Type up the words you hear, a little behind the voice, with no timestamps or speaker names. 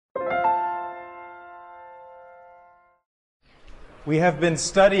We have been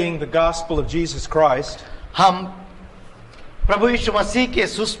studying the gospel of Jesus Christ. हम प्रभु यीशु मसीह के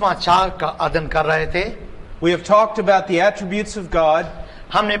सुसमाचार का अध्ययन कर रहे थे. We have talked about the attributes of God.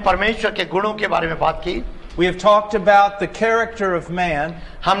 हमने परमेश्वर के गुणों के बारे में बात की. We have talked about the character of man.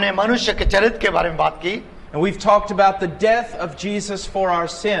 हमने मनुष्य के चरित्र के बारे में बात की. And we've talked about the death of Jesus for our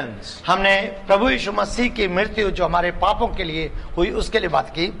sins. हमने प्रभु यीशु मसीह की मृत्यु जो हमारे पापों के लिए हुई उसके लिए बात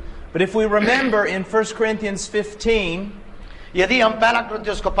की. But if we remember in 1 Corinthians 15, यदि हम पहला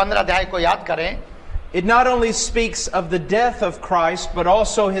कुरिन्थियों उसको 15 अध्याय को याद करें, it not only speaks of the death of Christ but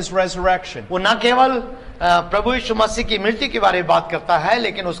also his resurrection. वो न केवल प्रभु यीशु मसीह की मृत्यु के बारे में बात करता है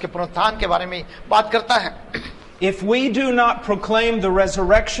लेकिन उसके पुनरुत्थान के बारे में बात करता है. If we do not proclaim the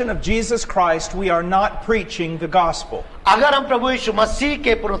resurrection of Jesus Christ, we are not preaching the gospel. अगर हम प्रभु यीशु मसीह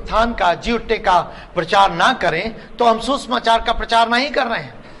के पुनरुत्थान का जी उठने का प्रचार ना करें तो हम सुसमाचार का प्रचार नहीं कर रहे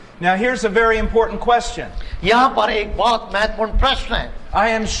हैं. Now here's a very important question. यहाँ पर एक बहुत महत्वपूर्ण प्रश्न है. I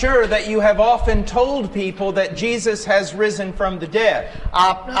am sure that you have often told people that Jesus has risen from the dead.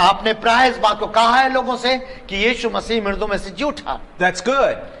 आपने प्राय इस बात को कहा है लोगों से कि यीशु मसीह मृतों में से जी उठा. That's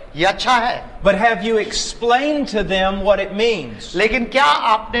good. ये अच्छा है. But have you explained to them what it means? लेकिन क्या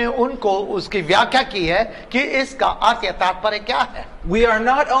आपने उनको उसकी व्याख्या की है कि इसका अर्थ या तात्पर्य क्या है? We are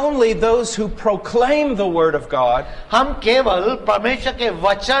not only those who proclaim the word of God, हम केवल परमेश्वर के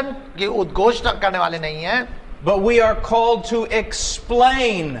वचन की उद्घोषणा करने वाले नहीं हैं, but we are called to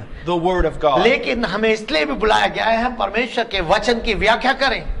explain the word of God. लेकिन हमें इसलिए भी बुलाया गया है हम परमेश्वर के वचन की व्याख्या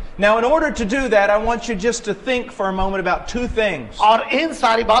करें. Now, in order to do that, I want you just to think for a moment about two things. और इन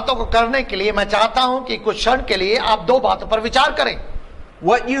सारी बातों को करने के लिए मैं चाहता हूं कि कुछ क्षण के लिए आप दो बातों पर विचार करें.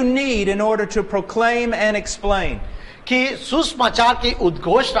 What you need in order to proclaim and explain. कि सुसमाचार की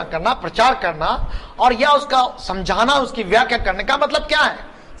उद्घोषणा करना, प्रचार करना और या उसका समझाना, उसकी व्याख्या करने का मतलब क्या है?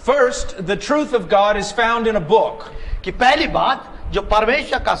 First, the truth of God is found in a book. कि पहली बात जो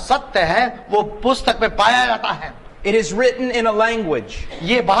परमेश्वर का सत्य है वो पुस्तक में पाया जाता है. It is written in a language.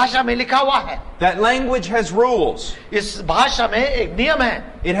 ये भाषा में लिखा हुआ है. That language has rules. इस भाषा में एक नियम है.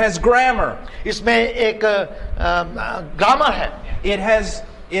 It has grammar. इसमें एक ग्रामर है.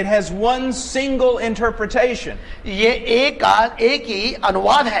 It has one single interpretation. ये एक ही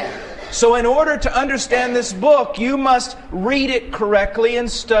अनुवाद है. So in order to understand this book, you must read it correctly and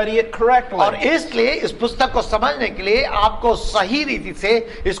study it correctly. और इसलिए इस पुस्तक को समझने के लिए आपको सही रीति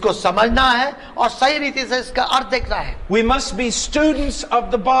से इसको समझना है और सही रीति से इसका अर्थ देखना है. We must be students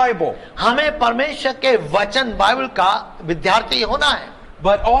of the Bible. हमें परमेश्वर के वचन बाइबल का विद्यार्थी होना है.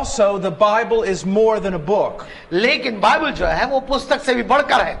 But also the Bible is more than a book. लेकिन बाइबल जो है वो पुस्तक से भी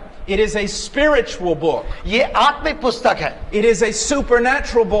बढ़कर है. It is a spiritual book. ये आत्मिक पुस्तक है. It is a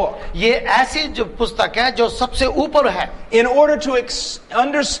supernatural book. ये ऐसी जो पुस्तक है जो सबसे ऊपर है. In order to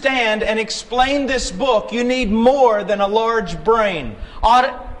understand and explain this book, you need more than a large brain. और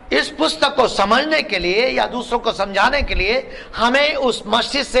इस पुस्तक को समझने के लिए या दूसरों को समझाने के लिए हमें उस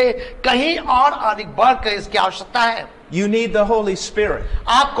मस्जिद से कहीं और अधिक बढ़कर इसकी आवश्यकता है. You need the Holy Spirit.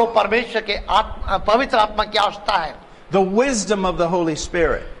 आपको परमेश्वर के पवित्र आत्मा की आवश्यकता है. The wisdom of the Holy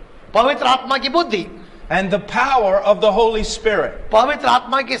Spirit. पवित्र आत्मा की बुद्धि. And the power of the Holy Spirit. पवित्र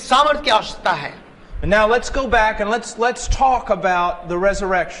आत्मा की सामर्थ्य की आवश्यकता है. Now let's go back and let's talk about the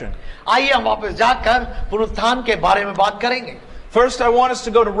resurrection. आइए हम वापस जाकर पुनरुत्थान के बारे में बात करेंगे. First, I want us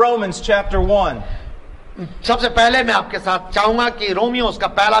to go to Romans chapter 1. सबसे पहले मैं आपके साथ चाहूंगा कि रोमियो उसका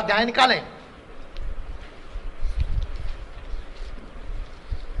पहला अध्याय निकालें.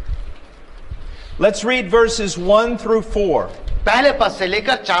 Let's read verses 1 through 4. पहले पद से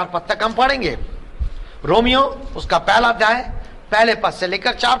लेकर 4 पद तक हम पढ़ेंगे. रोमियो उसका पहला अध्याय पहले पद से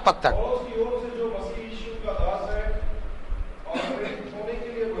लेकर 4 पद तक.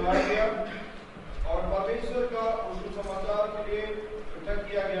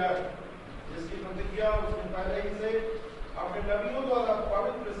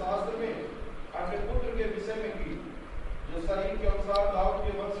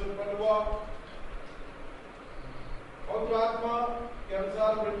 आत्मा के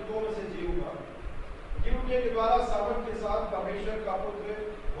अनुसार मृतकों में से जी उठा, जी उठने के द्वारा सामर्थ के साथ परमेश्वर का पुत्र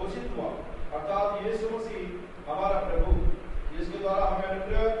घोषित हुआ, अर्थात यीशु मसीह हमारा प्रभु, जिसके द्वारा हमें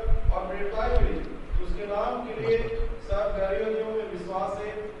अनुग्रह और प्रेरिताएं मिली. उसके नाम के लिए सब घरानों में विश्वास से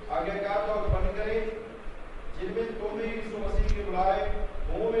आज्ञाकारिता उत्पन्न करें, जिनमें तुम भी यीशु मसीह के बुलाए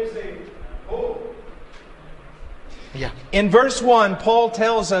हुओं में से हो. In verse 1, Paul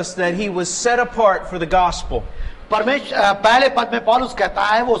tells us that he was set apart for the gospel. परमेश्वर पहले पद में पौलुस कहता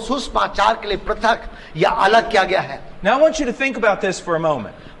है वो सुसमाचार के लिए पृथक या अलग किया गया है. Now I want you to think about this for a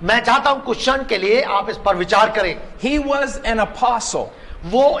moment. मैं चाहता हूं कुछ क्षण के लिए आप इस पर विचार करें. He was an apostle.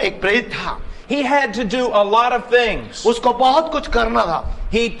 वो एक प्रेरित था. He had to do a lot of things. उसको बहुत कुछ करना था.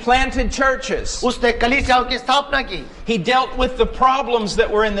 He planted churches. उसने कलीसियाओं की स्थापना की. He dealt with the problems that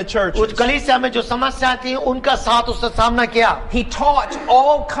were in the उस churches. कलीसिया में जो समस्याएं थी उनका साथ उसने सामना किया. He taught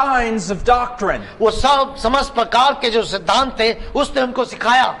all kinds of doctrine. वो सब समस्त प्रकार के जो सिद्धांत थे उसने उनको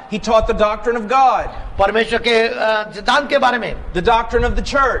सिखाया. He taught the doctrine of God, परमेश्वर के सिद्धांत के बारे में, the doctrine of the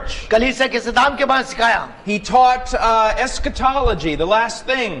church. कलीसिया के सिद्धांत के बारे में सिखाया. He taught eschatology, the last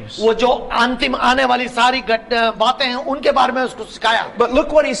things. वो जो अंतिम आने वाली सारी बातें हैं उनके बारे में उसको सिखाया. But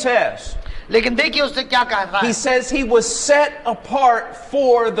look what he says. लेकिन देखिए उसने क्या कहा He है says he was set apart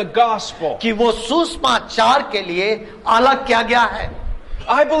for the gospel. कि वो सुसमाचार के लिए अलग किया गया है.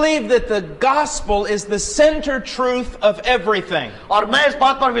 I believe that the gospel is the center truth of everything. और मैं इस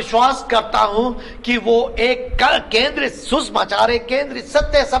बात पर विश्वास करता हूं कि वो एक केंद्रित सुसमाचार, एक केंद्रित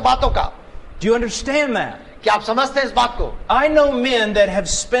सत्य है सब बातों का. Do you understand that? क्या आप समझते हैं इस बात को? I know men that have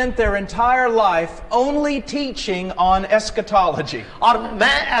spent their entire life only teaching on eschatology. और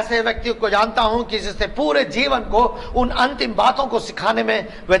मैं ऐसे व्यक्तियों को जानता हूं कि जिसने पूरे जीवन को उन अंतिम बातों को सिखाने में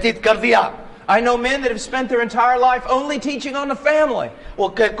व्यतीत कर दिया. I know men that have spent their entire life only teaching on the family. वो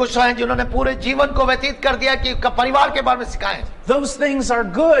कुछ हैं जिन्होंने पूरे जीवन को व्यतीत कर दिया कि परिवार के बारे में सिखाएं. Those things are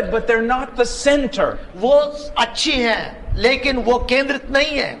good, but they're not the center. वो अच्छी हैं लेकिन वो केंद्रित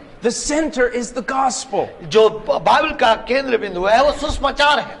नहीं है. The center is the gospel. जो बाइबल का केंद्र बिंदु है वो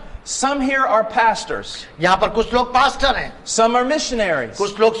सुसमाचार है. Some here are pastors. यहाँ पर कुछ लोग पास्टर हैं, Some are missionaries.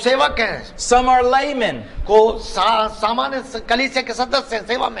 कुछ लोग सेवक हैं, Some are laymen. को सामान्य कलीसिया के सदस्य हैं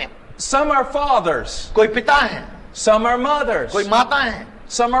सेवा में. Some are fathers. कोई पिता हैं, Some are mothers. कोई माता हैं,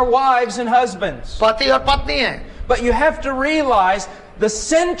 Some are wives and husbands. पति और पत्नी हैं. But you have to realize the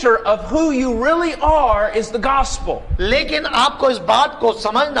center of who you really are is the gospel. लेकिन आपको इस बात को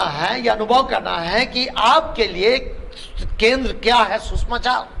समझना है या अनुभव करना है कि आपके लिए केंद्र क्या है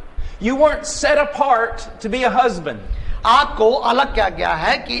सुसमाचार. You weren't set apart to be a husband. आपको अलग किया गया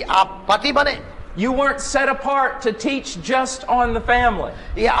है कि आप पति बने. You weren't set apart to teach just on the family.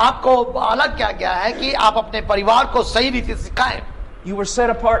 ये आपको अलग किया गया है कि आप अपने परिवार को सही रीति से सिखाएं. You were set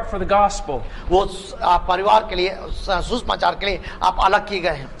apart for the gospel. वो परिवार के लिए सुसमाचार के लिए आप अलग किए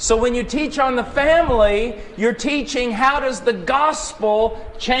गए हैं. So when you teach on the family, you're teaching how does the gospel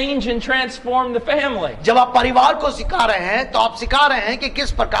change and transform the family. जब आप परिवार को सिखा रहे हैं तो आप सिखा रहे हैं कि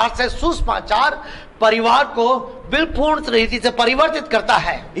किस प्रकार से सुसमाचार परिवार को बिल्कुल रीति से परिवर्तित करता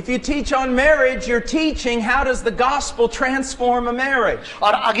है. If you teach on marriage, you're teaching how does the gospel transform a marriage.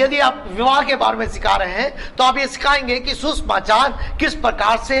 और अगर यदि आप विवाह के बारे में सिखा रहे हैं तो आप ये सिखाएंगे कि सुसमाचार किस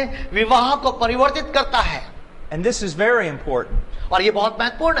प्रकार से विवाह को परिवर्तित करता है. And this is very important. और ये बहुत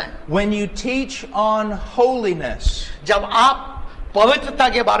महत्वपूर्ण है. When you teach on holiness, जब आप पवित्रता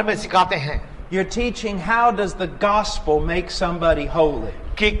के बारे में सिखाते हैं, you're teaching how does the gospel make somebody holy.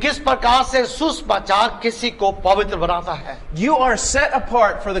 कि किस प्रकार से सुसमाचार किसी को पवित्र बनाता है. You are set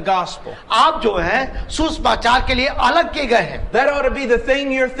apart for the gospel. आप जो है सुसमाचार के लिए अलग किए गए हैं. That ought to be the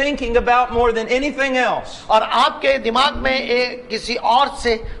thing you're thinking about more than anything else. और आपके दिमाग में किसी और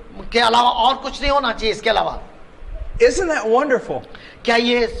से के अलावा और कुछ नहीं होना चाहिए इसके अलावा. Isn't that wonderful? क्या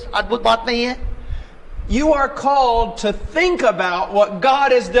ये अद्भुत बात नहीं है? You are called to think about what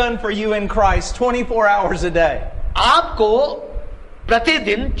God has done for you in Christ 24 hours a day. आपको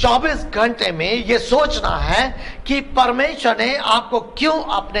प्रतिदिन 24 घंटे में ये सोचना है कि परमेश्वर ने आपको क्यों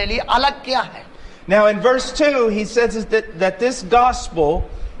अपने लिए अलग किया है. Now in verse 2 he says that this gospel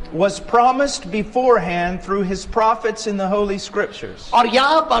was promised beforehand through his prophets in the holy scriptures. और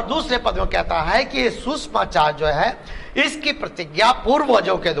यहाँ पर दूसरे पद में कहता है कि सुसमाचार जो है इसकी प्रतिज्ञा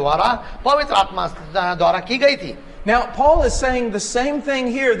पूर्वजों के द्वारा पवित्र आत्मा द्वारा की गई थी. Now Paul is saying the same thing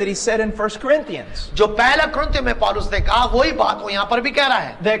here that he said in 1 Corinthians. जो पहला कुरिन्थियों में पौलुस ने कहा वही बात वो यहाँ पर भी कह रहा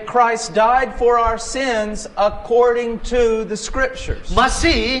है. That Christ died for our sins according to the scriptures.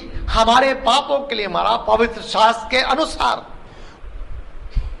 मसीह हमारे पापों के लिए मरा पवित्र शास्त्र के अनुसार.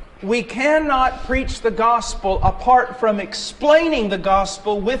 We cannot preach the gospel apart from explaining the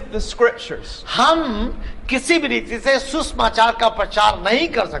gospel with the scriptures. हम किसी भी रीति से सुसमाचार का प्रचार नहीं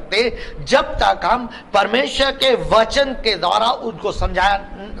कर सकते जब तक हम परमेश्वर के वचन के द्वारा उनको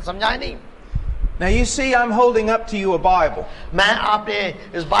समझाए नहीं. Now you see I'm holding up to you a Bible. मैं आपने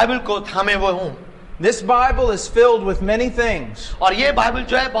इस बाइबल को थामे हुए हूँ. This Bible is filled with many things. और ये बाइबल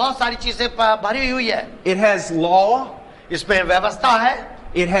जो है बहुत सारी चीजें भरी हुई है. It has law. इसमें व्यवस्था है.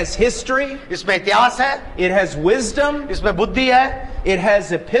 It has history. इसमें इतिहास है. It has wisdom. इसमें बुद्धि है. It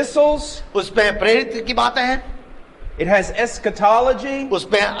has epistles. उसमें प्रेरित की बातें हैं. It has eschatology.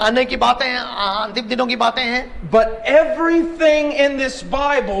 उसमें आने की बातें हैं, अंतिम दिनों की बातें हैं. But everything in this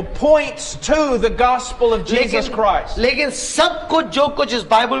Bible points to the gospel of Jesus Christ. लेकिन सब कुछ जो कुछ इस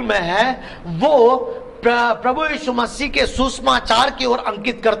बाइबल में है वो प्रभु यीशु मसीह के सुसमाचार की ओर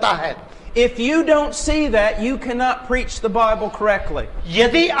अंकित करता है. If you don't see that, you cannot preach the Bible correctly.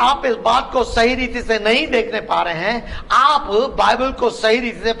 यदि आप इस बात को सही रीति से नहीं देखने पा रहे हैं, आप बाइबल को सही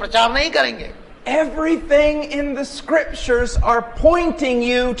रीति से प्रचार नहीं करेंगे. Everything in the scriptures are pointing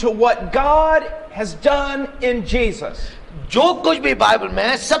you to what God has done in Jesus. जो कुछ भी बाइबल में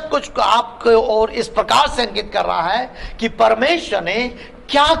है सब कुछ आपको और इस प्रकार से अंकित कर रहा है कि परमेश्वर ने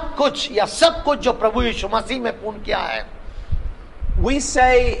क्या कुछ या सब कुछ जो प्रभु यीशु मसीह में पूर्ण किया है. We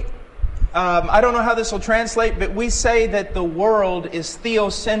say, I don't know how this will translate, but we say that the world is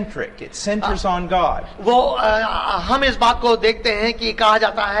theocentric. It centers on God. वो हम इस बात को देखते हैं कि कहा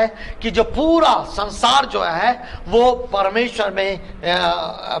जाता है कि जो पूरा संसार जो है वो परमेश्वर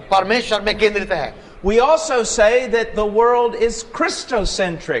में केंद्रित है. We also say that the world is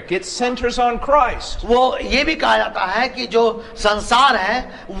Christocentric. It centers on Christ. वो ये भी कहा जाता है कि जो संसार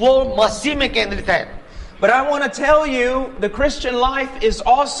है वो मसीह में केंद्रित है. But I want to tell you, the Christian life is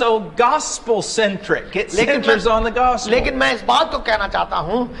also gospel-centric. It centers on the gospel. लेकिन मैं इस बात को कहना चाहता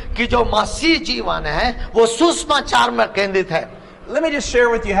हूँ कि जो मसीह जीवन है वो सुसमाचार में केंद्रित है. Let me just share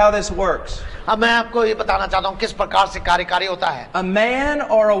with you how this works. अब मैं आपको ये बताना चाहता हूँ किस प्रकार से कार्यकारी होता है. A man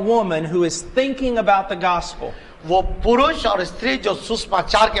or a woman who is thinking about the gospel, वो पुरुष और स्त्री जो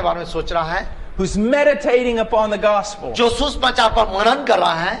सुसमाचार के बारे में सोच रहा है, who's meditating upon the gospel, जो सुसमाचार पर मनन कर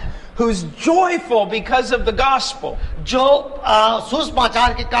रहा है, who's joyful because of the gospel, जो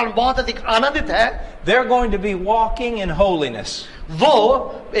सुसमाचार के कारण बहुत अधिक आनंदित है, they're going to be walking in holiness.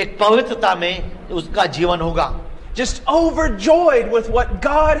 वो एक पवित्रता में उसका जीवन होगा. Just overjoyed with what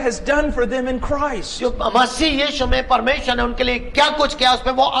God has done for them in Christ. जो मसीह यीशु में परमेश्वर ने उनके लिए क्या कुछ किया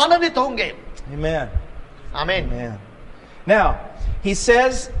उसमें वो आनंदित होंगे. Amen. आमीन. Amen. Now, he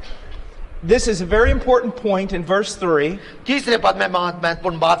says, this is a very important point in verse 3. तीसरे पद में बहुत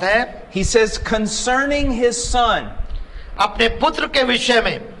महत्वपूर्ण बात है. He says, concerning his son. अपने पुत्र के विषय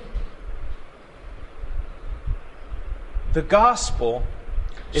में. The gospel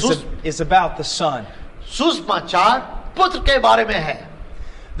is about the son. सुसमाचार पुत्र के बारे में है.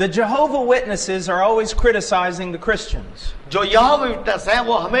 The Jehovah Witnesses are always criticizing the Christians. जो यहोवा विटनेस हैं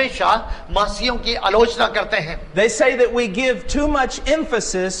वो हमेशा मसीहियों की आलोचना करते हैं. They say that we give too much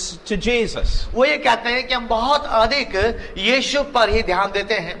emphasis to Jesus. वो ये कहते हैं कि हम बहुत अधिक यीशु पर ही ध्यान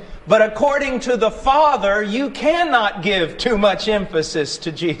देते हैं. But according to the Father, you cannot give too much emphasis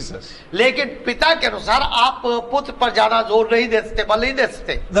to Jesus. लेकिन पिता के अनुसार आप पुत्र पर ज्यादा जोर नहीं दे सकते, बल नहीं दे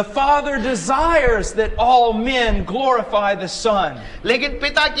सकते. The Father desires that all men glorify the Son. लेकिन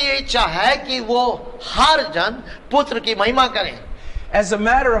पिता की इच्छा है कि वो हर जन पुत्र की महिमा करें. As a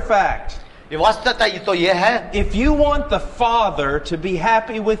matter of fact, वास्तवता तो ये है, if you want the Father to be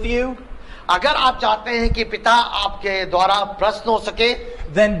happy with you, अगर आप चाहते हैं कि पिता आपके द्वारा प्रसन्न हो सके,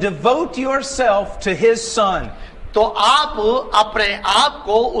 then devote yourself to his Son. तो आप अपने आप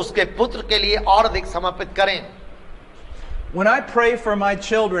को उसके पुत्र के लिए और अधिक समर्पित करें. When I pray for my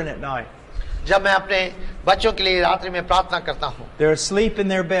children at night, जब मैं अपने बच्चों के लिए रात्रि में प्रार्थना करता हूँ, they're asleep in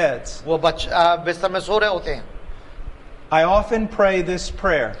their beds. वो बिस्तर में सो रहे होते हैं, I often pray this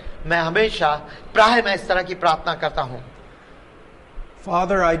prayer. मैं हमेशा प्राय मैं इस तरह की प्रार्थना करता हूँ.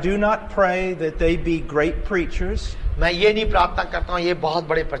 Father, I do not pray that they be great preachers मैं ये नहीं प्रार्थना करता हूँ ये बहुत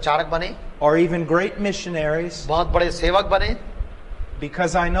बड़े प्रचारक बने, or even great missionaries, बहुत बड़े सेवक बने,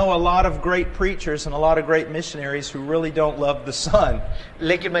 because I know a lot of great preachers and a lot of great missionaries who really don't love the Son.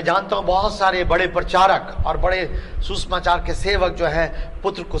 लेकिन मैं जानता हूँ बहुत सारे बड़े प्रचारक और बड़े सुसमाचार के सेवक जो है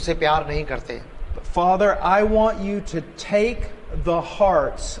पुत्र को से प्यार नहीं करते. But Father, I want you to take the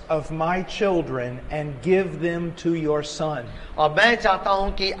hearts of my children and give them to your Son. और मैं चाहता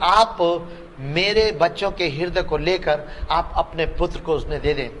हूँ कि आप मेरे बच्चों के हृदय को लेकर आप अपने पुत्र को उसमें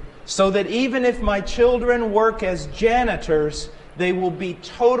दे दें. So that even if my children work as janitors, they will be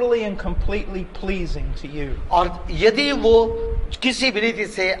totally and completely pleasing to you. और यदि वो किसी भी रीति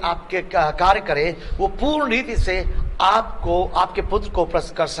से आपके कार्य करे, वो पूर्ण रीति से आपको आपके पुत्र को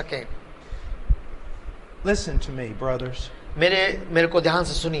प्रसन्न कर सके. Listen to me, brothers. मेरे को ध्यान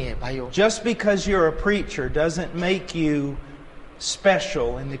से सुनिए भाइयों. Just because you're a preacher doesn't make you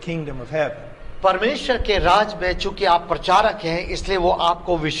special in the kingdom of heaven. परमेश्वर के राज में चूंकि आप प्रचारक हैं इसलिए वो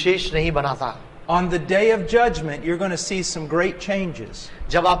आपको विशेष नहीं बनाता. On the day of judgment, you're going to see some great changes.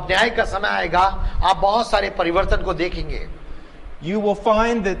 जब आप न्याय का समय आएगा आप बहुत सारे परिवर्तन को देखेंगे. You will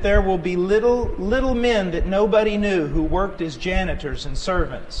find that there will be little men that nobody knew who worked as janitors and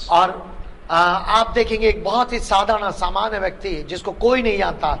servants. और आप देखेंगे एक बहुत ही साधारण सामान्य व्यक्ति जिसको कोई नहीं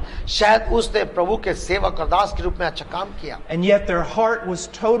जानता, शायद उसने प्रभु के सेवक और दास के रूप में अच्छा काम किया, and yet their heart was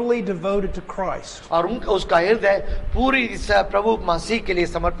totally devoted to Christ. और उसका हृदय पूरी इस प्रभु मसीह के लिए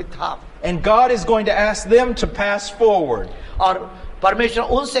समर्पित था. And God is going to ask them to pass forward. और परमेश्वर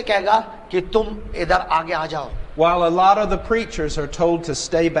उनसे कहेगा कि तुम इधर आगे आ जाओ, while a lot of the preachers are told to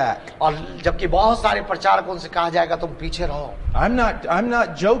stay back. और जबकि बहुत सारे प्रचारकों से कहा जाएगा तुम पीछे रहो. I'm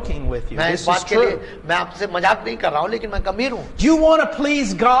not joking with you. मैं This इस is बात के true. लिए मैं आपसे मजाक नहीं कर रहा हूँ, लेकिन मैं गंभीर हूँ. Do you want to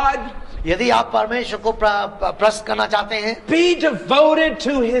please God? यदि आप परमेश्वर को प्रसन्न करना चाहते हैं, Be devoted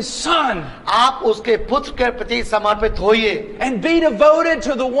to His Son. आप उसके पुत्र के प्रति समर्पित होइए, And be devoted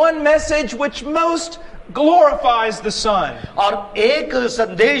to the one message which most glorifies the Son. और एक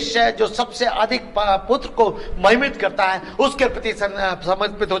संदेश है जो सबसे अधिक पुत्र को महिमित करता है, उसके प्रति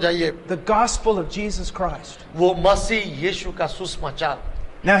समर्पित हो जाइए. The gospel of Jesus Christ. वो मसीह यीशु का सुसमाचार.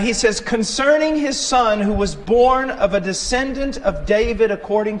 Now he says, concerning his son who was born of a descendant of David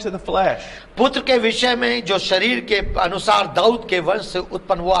according to the flesh. पुत्र के विषय में जो शरीर के अनुसार दाऊद के वंश से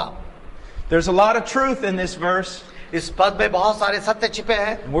उत्पन्न हुआ. There's a lot of truth in this verse. इस पद में बहुत सारे सत्य छिपे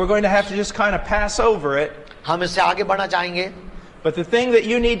हैं. We're going to have to just kind of pass over it. हम इससे आगे बढ़ना चाहेंगे. But the thing that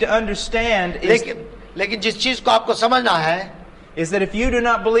you need to understand लेकिन जिस चीज को आपको समझना है, is that if you do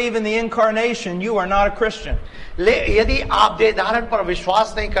not believe in the incarnation, you are not a Christian. यदि आप देह धारण पर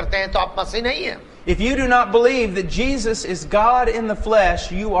विश्वास नहीं करते हैं तो आप मसीह नहीं हैं. If you do not believe that Jesus is God in the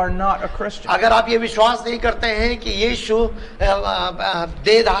flesh, you are not a Christian. अगर आप ये विश्वास नहीं करते हैं कि यीशु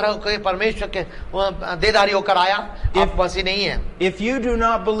देहधारी के परमेश्वर के देहधारी होकर आया, आप मसीह नहीं हैं. If you do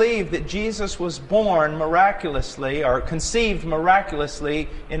not believe that Jesus was born miraculously or conceived miraculously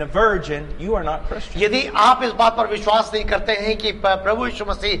in a virgin, you are not Christian. यदि आप इस बात पर विश्वास नहीं करते हैं कि प्रभु यीशु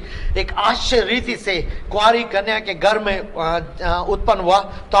मसीह एक आश्चर्य रीति से कुंवारी कन्या के घर में उत्पन्न हुआ,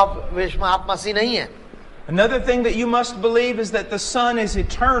 तो आप मसीह नहीं. Another thing that you must believe is that the Son is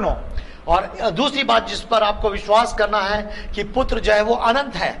eternal. और दूसरी बात जिस पर आपको विश्वास करना है कि पुत्र जो है वो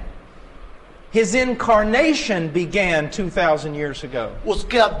अनंत है. His incarnation began 2,000 years ago.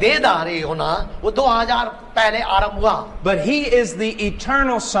 उसका देहधारी होना वो 2000 पहले आरंभ हुआ. But he is the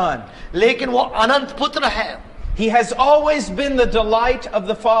eternal Son. लेकिन वो अनंत पुत्र है. He has always been the delight of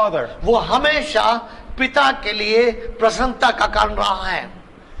the Father. वो हमेशा पिता के लिए प्रसन्नता का कारण रहा है.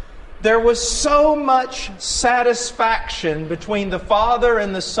 There was so much satisfaction between the Father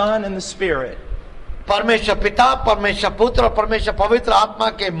and the Son and the Spirit. परमेश्वर पिता, परमेश्वर पुत्र और परमेश्वर पवित्र आत्मा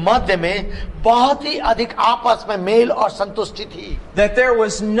के मध्य में बहुत ही अधिक आपस में मेल और संतुष्टि थी. That there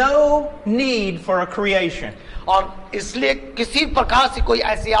was no need for a creation. और इसलिए किसी प्रकार से कोई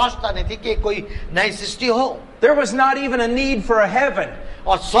ऐसी आवश्यकता नहीं थी कि कोई नई सृष्टि हो. There was not even a need for a heaven.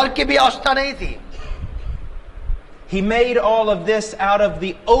 और स्वर्ग की भी आवश्यकता नहीं थी. He made all of this out of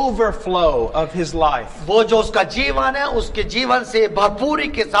the overflow of his life. वो जो उसका जीवन है, उसके जीवन से भरपूरी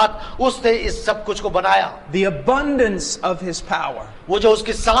के साथ उसने इस सब कुछ को बनाया. The abundance of his power. वो जो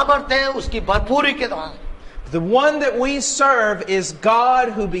उसकी सामर्थ्य है, उसकी भरपूरी के द्वारा. The one that we serve is God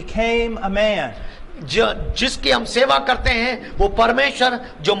who became a man. जिसकी हम सेवा करते हैं वो परमेश्वर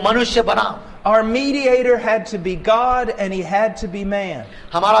जो मनुष्य बना. Our mediator had to be God and he had to be man.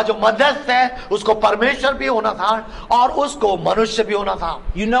 हमारा जो मध्यस्थ है उसको परमेश्वर भी होना था और उसको मनुष्य भी होना था.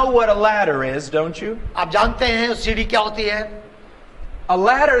 You know what a ladder is, don't you? आप जानते हैं सीढ़ी क्या होती है? A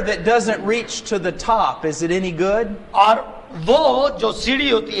ladder that doesn't reach to the top, is it any good? और वो जो सीढ़ी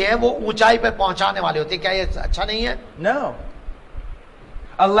होती है वो ऊंचाई पे पहुंचाने वाली होती है. क्या ये अच्छा नहीं है? No.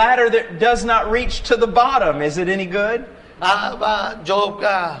 A ladder that does not reach to the bottom, is it any good?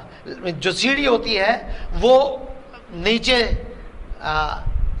 जो सीढ़ी होती है वो नीचे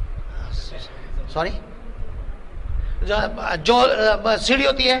सॉरी जो सीढ़ी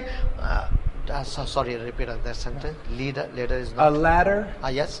होती है sorry repeat that sentence. Ladder is not a ladder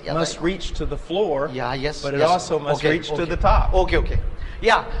yes must right. reach to the floor, yes but it yes. also must okay, reach okay. to the top. okay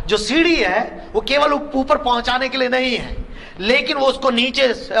या जो सीढ़ी है वो केवल ऊपर पहुंचाने के लिए नहीं है, लेकिन वो उसको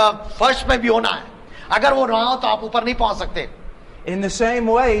नीचे फर्श में भी होना है. अगर वो ना हो तो आप ऊपर नहीं पहुंच सकते. In the same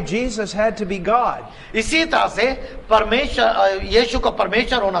way, Jesus had to be God. इसी तरह से परमेश्वर यीशु को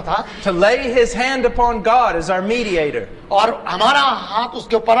परमेश्वर होना था. To lay his hand upon God as our mediator. और हमारा हाथ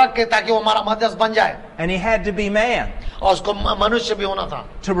उसके ऊपर रख के ताकि वो हमारा मध्यस्थ बन जाए. And he had to be man. और उसको मनुष्य भी होना था.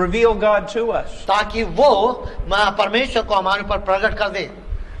 To reveal God to us. ताकि वो परमेश्वर को हमारे ऊपर प्रकट कर दे.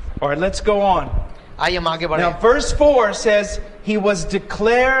 All right, let's go on. आइए हम आगे बढ़े. Now, verse 4 says, he was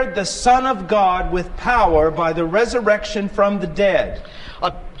declared the Son of God with power by the resurrection from the dead.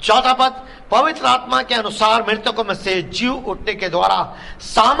 और चौथा पद, पवित्र आत्मा के अनुसार मृतकों में से जीव उठने के द्वारा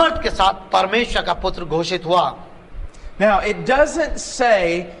सामर्थ के साथ परमेश्वर का पुत्र घोषित हुआ. Now, it doesn't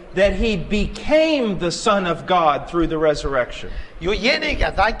say that he became the Son of God through the resurrection. ये नहीं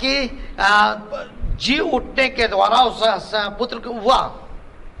कहता कि जी उठने के द्वारा उस पुत्र को हुआ,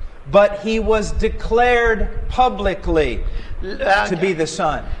 But he was declared publicly to be the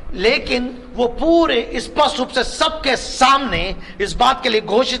Son. लेकिन वो पूरे स्पष्ट रूप से सबके सामने इस बात के लिए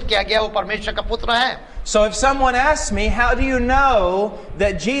घोषित किया गया वो परमेश्वर का पुत्र है. So if someone asks me, how do you know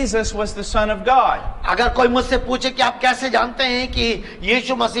that Jesus was the Son of God? अगर कोई मुझसे पूछे कि आप कैसे जानते हैं कि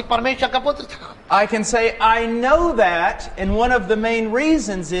यीशु मसीह परमेश्वर का पुत्र था, I can say, I know that, and one of the main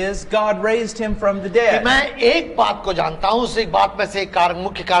reasons is God raised him from the कि dead. मैं एक बात को जानता हूं, उस एक बात में से एक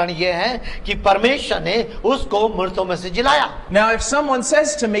मुख्य कारण ये है कि परमेश्वर ने उसको मृतों में से जिलाया. Now, if someone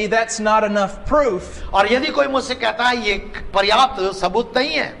says to me that's not enough proof, और यदि कोई मुझसे कहता है ये पर्याप्त सबूत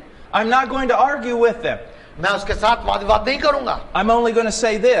नहीं है, I'm not going to argue with them. मैं उसके साथ वाद विवाद नहीं करूंगा. I'm only going to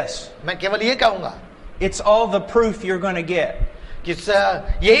say this. मैं केवल ये कहूंगा It's all the proof you're going to get. कि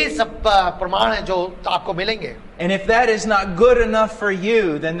यही सब प्रमाण है जो आपको मिलेंगे. And if that is not good enough for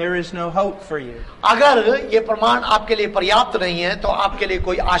you, then there is no hope for you. अगर ये प्रमाण आपके लिए पर्याप्त नहीं है तो आपके लिए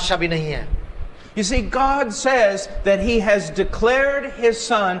कोई आशा भी नहीं है. You see, God says that he has declared his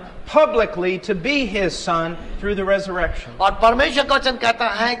Son publicly to be his Son through the resurrection. और परमेश्वर का वचन कहता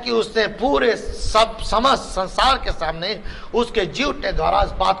है कि उसने पूरे सब समस्त संसार के सामने उसके जी उठने द्वारा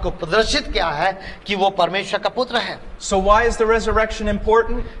इस बात को प्रदर्शित किया है कि वो परमेश्वर का पुत्र है. So why is the resurrection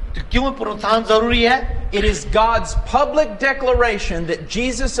important? तो क्यों पुनरुत्थान जरूरी है? It is God's public declaration that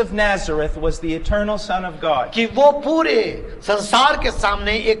Jesus of Nazareth was the eternal Son of God. कि वो पूरे संसार के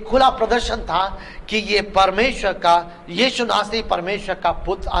सामने एक खुला प्रदर्शन था कि ये परमेश्वर का यीशु नासरी परमेश्वर का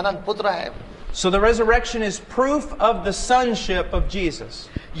पुत्र अनंत पुत्र है. So the resurrection is proof of the sonship of Jesus.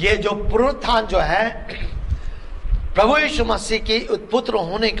 ये जो पुनरुत्थान जो है प्रभु यीशु मसीह के पुत्र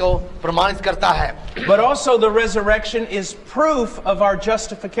होने को प्रमाणित करता है. But also the resurrection is proof of our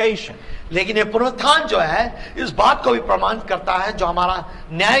justification. लेकिन ये पुनरुत्थान जो है इस बात को भी प्रमाणित करता है जो हमारा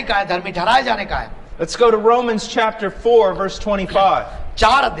न्याय का है, धर्मी ठहराए जाने का है. Let's go to Romans chapter 4 verse 25.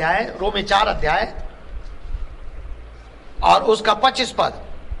 4 अध्याय, रोमी 4 अध्याय और उसका 25 पद.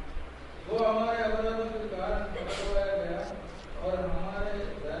 वो हमारे अपराधों के कारण पकड़वाया गया और हमारे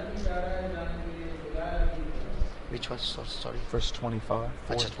धर्मी ठहराए जाने के लिए बुलाया भी गया. Which was sorry Verse 25.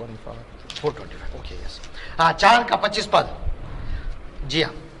 अच्छा. 4:25. 425. Okay, yes. हाँ, 4 का 25 पद. जी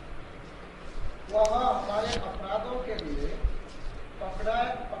हाँ. वहाँ हमारे अपराधों के लिए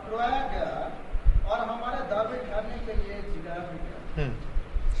पकड़वाया गया और हमारे दावे ठहरने के लिए जिलाया भी गया.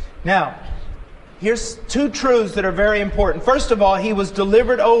 Now, here's two truths that are very important. First of all, he was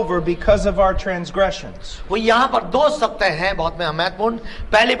delivered over because of our transgressions. वो यहाँ पर दो सत्य हैं बहुत महत्वपूर्ण.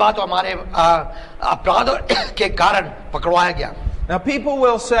 पहली बात तो हमारे अपराधों के कारण पकड़वाया गया. Now, people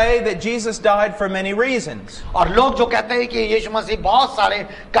will say that Jesus died for many reasons. और लोग जो कहते हैं कि यीशु मसीह बहुत सारे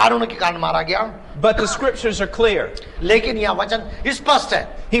कारणों के कारण मारा गया. But the scriptures are clear. लेकिन यह वचन स्पष्ट है.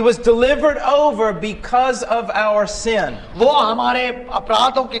 He was delivered over because of our sin. वो हमारे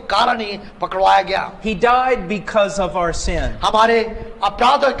अपराधों के कारण ही पकड़वाया गया. He died because of our sin. हमारे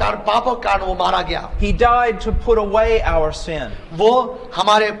अपराधों के कारण, पापों के कारण वो मारा गया. He died to put away our sin. वो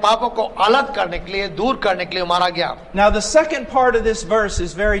हमारे पापों को अलग करने के लिए, दूर करने के लिए मारा गया. Now, the second part of this verse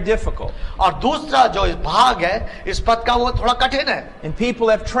is very difficult. और दूसरा जो इस भाग है इस पद का वो थोड़ा कठिन है. And people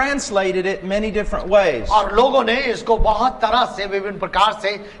have translated it many different ways. और लोगों ने इसको बहुत तरह से विभिन्न प्रकार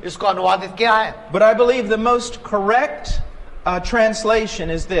से इसको अनुवादित किया है. But I believe the most correct translation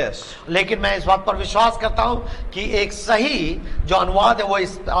is this. लेकिन मैं इस बात पर विश्वास करता हूं कि एक सही जो अनुवाद है वो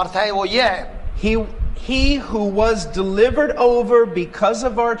इस अर्थ है वो ये है. He who was delivered over because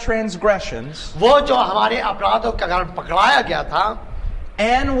of our transgressions वो जो हमारे अपराधों के कारण पकड़ाया गया था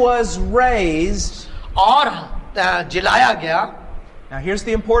and was raised. और जिलाया गया. Now here's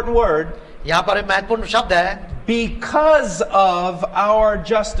the important word. यहाँ पर एक महत्वपूर्ण शब्द है. Because of our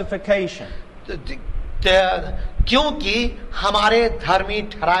justification. क्योंकि हमारे धर्मी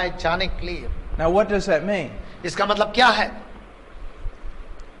ठहराए जाने के लिए. Now what does that mean? इसका मतलब क्या है?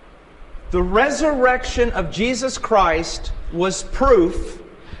 The resurrection of Jesus Christ was proof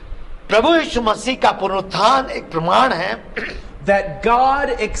प्रभु यीशु मसीह का पुनरुत्थान एक प्रमाण है that God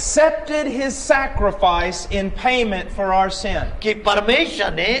accepted his sacrifice in payment for our sin. कि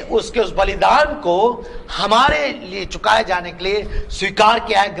परमेश्वर ने उसके उस बलिदान को हमारे लिए चुकाए जाने के लिए स्वीकार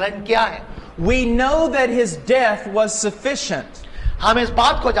किया है, ग्रहण किया है. We know that his death was sufficient. हम इस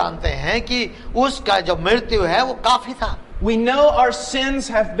बात को जानते हैं कि उसका जो मृत्यु है वो काफी था. We know our sins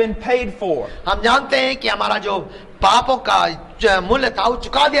have been paid for. हम जानते हैं कि हमारा जो पापों का मूल्य था वो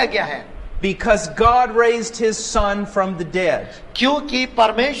चुका दिया गया है. Because God raised his son from the dead. क्योंकि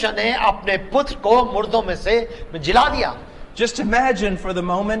परमेश्वर ने अपने पुत्र को मुर्दों में से जिला दिया. Just imagine for the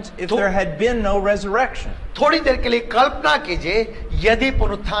moment if there had been no resurrection. थोड़ी देर के लिए कल्पना कीजिए यदि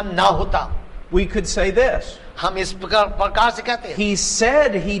पुनरुत्थान ना होता. We could say this. हम इस प्रकार से कहते हैं. He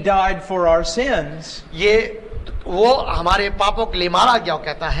said he died for our sins. ये वो हमारे पापों के लिए मारा गया, वो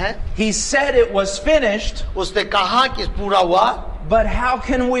कहता है. He said it was finished. उसने कहा कि पूरा हुआ. But how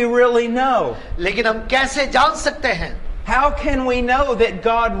can we really know? लेकिन हम कैसे जान सकते हैं? How can we know that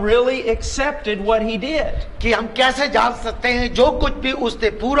God really accepted what he did? कि हम कैसे जान सकते हैं जो कुछ भी उसने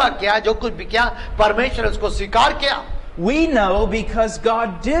पूरा किया, जो कुछ भी किया, परमेश्वर उसको स्वीकार किया? We know because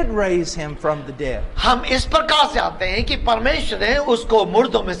God did raise him from the dead. हम इस प्रकार से जानते हैं कि परमेश्वर ने उसको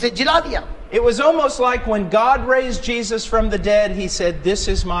मुर्दों में से जिला दिया. It was almost like when God raised Jesus from the dead, he said, "This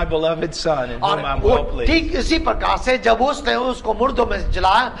is my beloved son in whom I'm well और pleased." ठीक इसी प्रकार से जब उसने उसको मुर्दों में से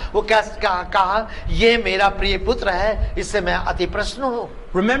जिलाया, वो कहा ये मेरा प्रिय पुत्र है, इससे मैं अति प्रसन्न हूँ.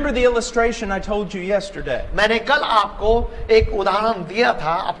 Remember the illustration I told you yesterday. मैंने कल आपको एक उदाहरण दिया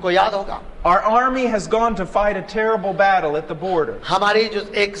था, आपको याद होगा. Our army has gone to fight a terrible battle at the border. हमारी जो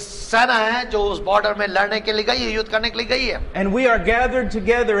एक सेना है जो उस बॉर्डर में लड़ने के लिए गई है, युद्ध करने के लिए गई है. And we are gathered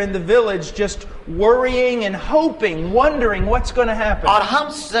together in the village just worrying and hoping, wondering what's going to happen. और हम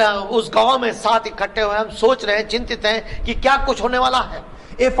उस गांव में साथ इकट्ठे हुए, हम सोच रहे हैं, चिंतित हैं कि क्या कुछ होने वाला है.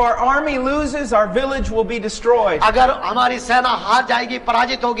 If our army loses, our village will be destroyed. अगर हमारी सेना हार जाएगी,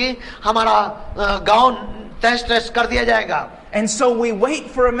 पराजित होगी, हमारा गांव तहस-नहस कर दिया जाएगा. And so we wait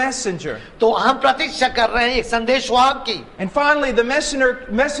for a messenger. तो हम प्रतीक्षा कर रहे हैं एक संदेशवाहक की. And finally the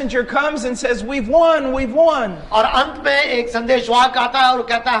messenger comes and says, "We've won, we've won." और अंत में एक संदेशवाहक आता है और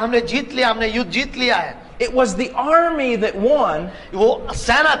कहता है हमने जीत लिया, हमने युद्ध जीत लिया है. It was the army that won. वो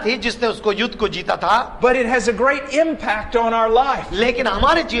सेना थी जिसने उसको युद्ध को जीता था. But it has a great impact on our life. लेकिन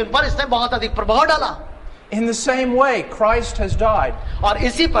हमारे जीवन पर इसने बहुत अधिक प्रभाव डाला. In the same way, Christ has died. और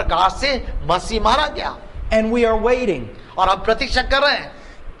इसी प्रकार से मसीह मारा गया. And we are waiting. और हम प्रतीक्षा कर रहे हैं.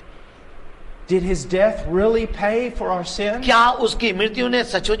 Did his death really pay for our sin? क्या उसकी मृत्यु ने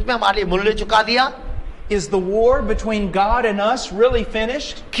सचमुच में हमारे लिए मूल्य चुका दिया? Is the war between God and us really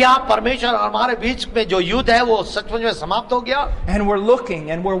finished? क्या परमेश्वर और हमारे बीच में जो युद्ध है वो सचमुच में समाप्त हो गया? And we're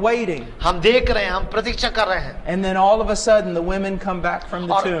looking and we're waiting. हम देख रहे हैं, हम प्रतीक्षा कर रहे हैं. And then all of a sudden the women come back from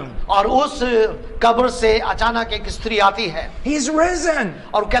the tomb. और उस कब्र से अचानक एक स्त्री आती है. He's risen.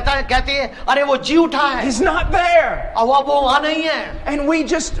 और कहती है अरे वो जी उठा है. He's not there. और वो वहां नहीं है. And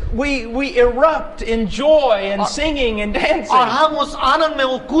we erupt in joy and singing and dancing. और हम उस आनंद में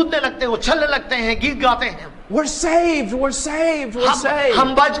वो कूदने लगते हैं, उछलने लगते हैं, गीत गाते हैं. We're saved, we're saved, we're saved.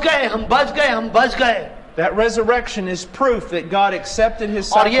 हम बच गए, हम बच गए, हम बच गए. That resurrection is proof that God accepted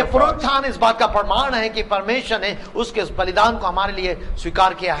his और ये sacrifice. पुनरुत्थान इस बात का प्रमाण है कि परमेश्वर ने उसके बलिदान को हमारे लिए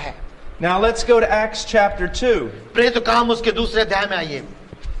स्वीकार किया है. Now let's go to Acts chapter 2. प्रेरितों का काम उसके दूसरे अध्याय में आइए.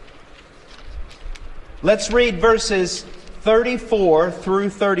 Let's read verses 34 through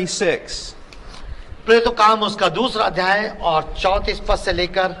 36. प्रेरितों का काम उसका दूसरा अध्याय और 34 पद से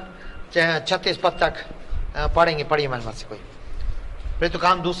लेकर 36 पद तक पढ़ेंगे. पढ़िए मेरे पास से कोई. प्रेरितों का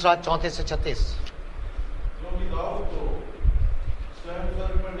काम दूसरा 34 से 36. क्योंकि दाऊद तो स्वयं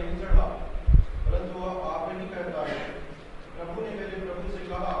स्वर्ग पर नहीं चढ़ा, परंतु वह आप ही कहता है, प्रभु ने मेरे प्रभु से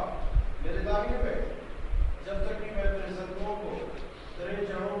कहा, मेरे दाहिने बैठ, जब तक कि मैं तेरे शत्रुओं को तेरे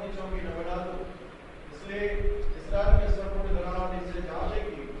चरणों की चौकी न बना दूं. इसलिए इस्राएल के संपूर्ण घराने से जान ले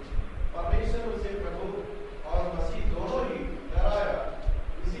कि परमेश्वर उसे प्रभु और मसीह दोनों ही ठहराया,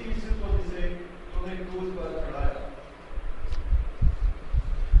 इसी यीशु को जिसे तुमने क्रूस पर चढ़ाया.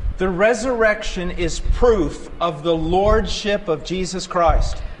 The resurrection is proof of the lordship of Jesus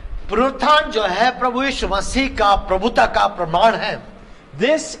Christ. पुनरुत्थान जो है प्रभु यीशु मसीह का प्रभुता का प्रमाण है.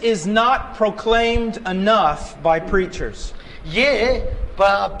 This is not proclaimed enough by preachers. ये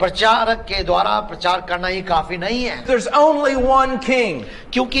प्रचारक के द्वारा प्रचार करना ही काफी नहीं है. There's only one king.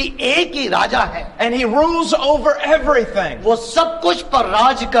 क्योंकि एक ही राजा है. And he rules over everything. वो सब कुछ पर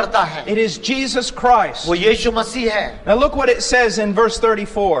राज करता है. It is Jesus Christ. वो यीशु मसीह है. Now look what it says in verse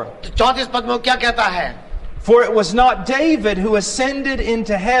 34. 34 पद में क्या कहता है? For it was not David who ascended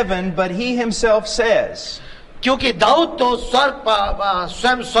into heaven, but he himself says. क्योंकि दाऊद तो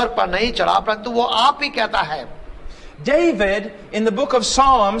स्वयं स्वर्ग पर नहीं चढ़ा, परंतु वो आप ही कहता है. David, in the book of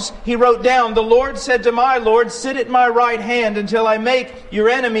Psalms, he wrote down, "The Lord said to my Lord, sit at my right hand until I make your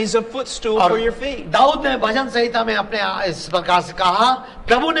enemies a footstool for your feet." Dawood ने भजन संहिता में अपने इस प्रकार से कहा,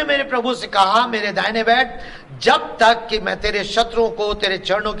 प्रभु ने मेरे प्रभु से कहा, मेरे दाहिने बैठ, जब तक कि मैं तेरे शत्रुओं को तेरे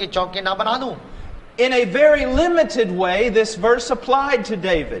चरणों की चौकी ना बना दूं. In a very limited way, this verse applied to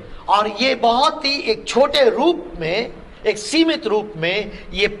David. और ये बहुत ही एक छोटे रूप में, एक सीमित रूप में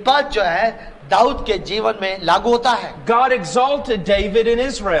ये पद जो है दाऊद के जीवन में लागू होता है God exalted David in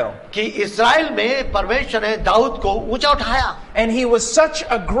Israel. कि इस्राएल में परमेश्वर ने दाऊद को ऊंचा उठाया And he was such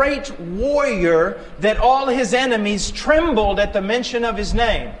a great warrior that all his enemies trembled at the mention of his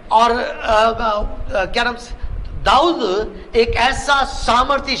name. और क्या नाम से दाऊद एक ऐसा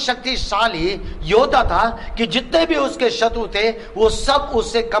सामर्थ्य शक्तिशाली योद्धा था कि जितने भी उसके शत्रु थे वो सब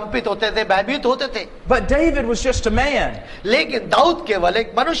उससे कंपित होते थे, भयभीत होते थे. But David was just a man लेकिन दाऊद केवल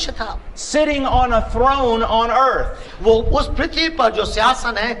एक मनुष्य था sitting on a throne on earth. वो उस पृथ्वी पर जो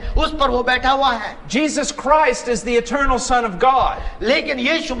सिंहासन है उस पर वो बैठा हुआ है. Jesus Christ is the eternal Son of God, लेकिन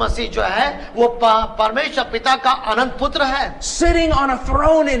यीशु मसीह जो है वो परमेश्वर पिता का अनंत पुत्र है. sitting on a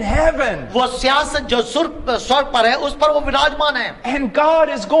throne in heaven. वो सिंहासन जो स्वर्ग पर है उस पर वो विराजमान है. And God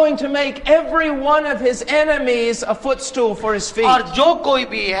is going to make every one of his enemies a footstool for his feet. और जो कोई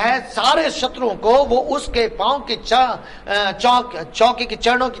भी है सारे शत्रुओं को वो उसके पांव की चौकी की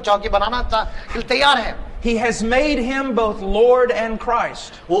चरणों की चौकी बनाना तैयार है. He has made him both Lord and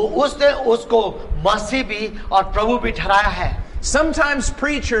Christ. वो उसने उसको मसीह भी और प्रभु भी ठहराया है. Sometimes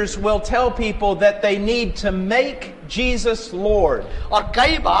preachers will tell people that they need to make Jesus Lord. और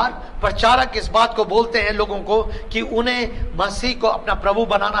कई बार प्रचारक इस बात को बोलते हैं लोगों को कि उन्हें मसीह को अपना प्रभु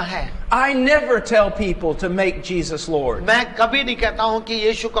बनाना है. I never tell people to make Jesus Lord. मैं कभी नहीं कहता हूं कि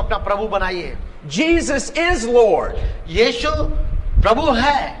यीशु को अपना प्रभु बनाइए. Jesus is Lord. यीशु प्रभु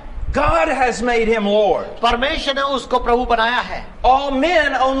है. God has made him Lord. परमेश्वर ने उसको प्रभु बनाया है. All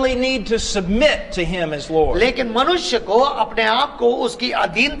men only need to submit to him as Lord. लेकिन मनुष्य को अपने आप को उसकी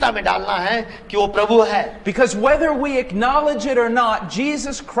अधीनता में डालना है कि वो प्रभु है. Because whether we acknowledge it or not,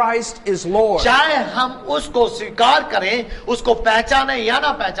 Jesus Christ is Lord. चाहे हम उसको स्वीकार करें, उसको पहचाने या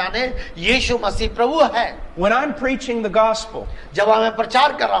ना पहचाने, यीशु मसीह प्रभु है. When I'm preaching the gospel, जब मैं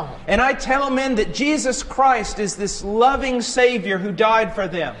प्रचार कर रहा हूं and I tell men that Jesus Christ is this loving Savior who died for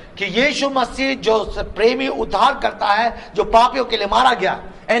them, कि यीशु मसीह जो प्रेमी उद्धार करता है, जो पापियों के लिए मारा गया,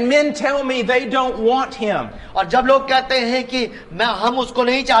 and men tell me they don't want him, और जब लोग कहते हैं कि हम उसको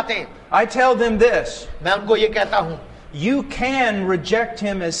नहीं चाहते, I tell them this: मैं उनको ये कहता हूं, you can reject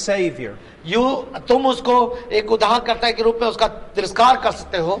him as Savior, तुम उसको एक उद्धारकर्ता के रूप में उसका तिरस्कार कर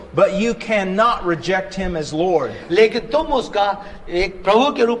सकते हो, but you cannot reject him as Lord. लेकिन तुम उसका एक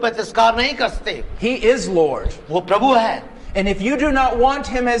प्रभु के रूप में तिरस्कार नहीं कर सकते. He is Lord. वो प्रभु है. And if you do not want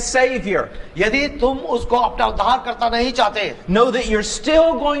him as Savior, यदि तुम उसको अपना उद्धारकर्ता नहीं चाहते, know that you're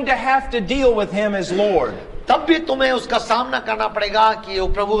still going to have to deal with him as Lord. तब भी तुम्हें उसका सामना करना पड़ेगा कि वो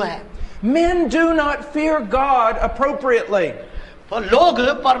प्रभु है. Men do not fear God appropriately. लोग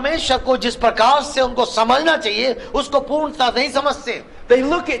परमेश्वर को जिस प्रकार से उनको समझना चाहिए उसको पूर्णतः नहीं समझते. They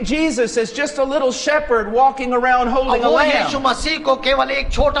look at Jesus as just a little shepherd walking around holding a वो यीशु lamb. मसीह को केवल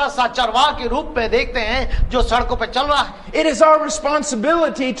एक छोटा सा चरवाहा के रूप में देखते हैं जो सड़कों पे चल रहा है. It is our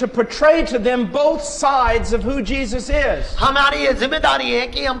responsibility to portray to them both sides of who Jesus is. हमारी ये जिम्मेदारी है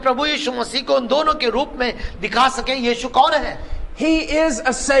कि हम प्रभु यीशु मसीह को उन दोनों के रूप में दिखा सकें. यीशु कौन है? He is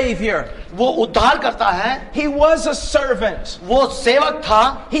a Savior. वो उद्धार करता है. He was a servant. वो सेवक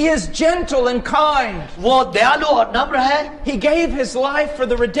था. He is gentle and kind. वो दयालु और नम्र है. He gave his life for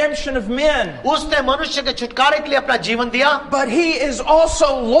the redemption of men. उसने मनुष्य के छुटकारे के लिए अपना जीवन दिया. But he is also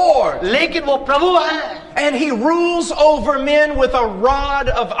Lord. लेकिन वो प्रभु है. And he rules over men with a rod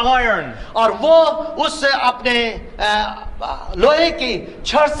of iron. और वो उससे अपने लोहे की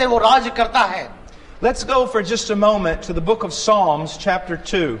छड़ से वो राज करता है. Let's go for just a moment to the book of Psalms, chapter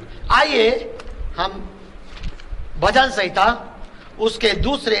 2. आइए हम भजन संहिता उसके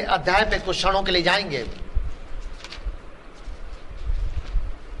दूसरे अध्याय पे कुछ क्षणों के लिए जाएंगे.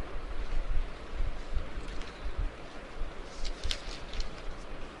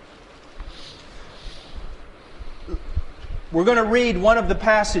 We're going to read one of the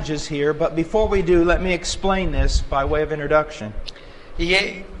passages here, but before we do, let me explain this by way of introduction.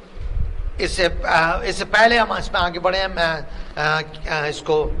 ये इससे पहले हम इसमें आगे बढ़े, मैं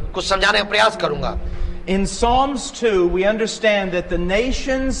इसको कुछ समझाने का प्रयास करूंगा. In Psalms 2, we understand that the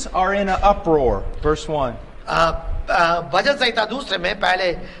nations are in an uproar. Verse 1. भजन संहिता दूसरे में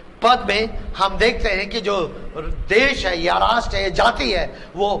पहले पद में हम देखते हैं कि जो देश है या राष्ट्र है या जाति है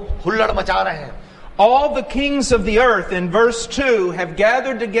वो हुल्लड़ मचा रहे हैं. All the kings of the earth, in verse 2, have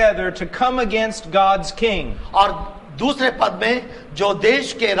gathered together to come against God's king. और दूसरे पद में जो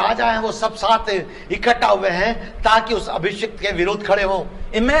देश के राजा हैं वो सब साथ इकट्ठा हुए हैं ताकि उस अभिषिक्त के विरुद्ध खड़े हों.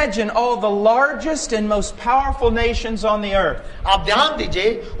 Imagine all the largest and most powerful nations on the earth. आप ध्यान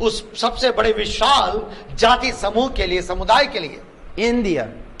दीजिए उस सबसे बड़े विशाल जाति समूह के लिए, समुदाय के लिए, India,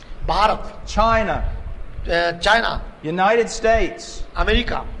 Bharat, China, China, United States,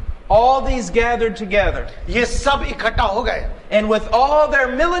 America, all these gathered together. ये सब इकट्ठा हो गए And with all their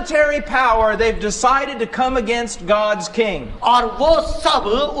military power, they've decided to come against God's king. और वो सब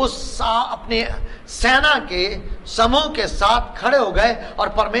अपने सेना के समूह के साथ खड़े हो गए और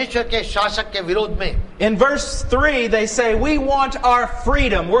परमेश्वर के शासक के विरोध में. In verse 3, they say, we want our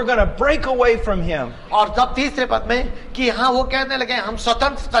freedom. We're going to break away from him. और तब तीसरे पद में कि हाँ वो कहने लगे हम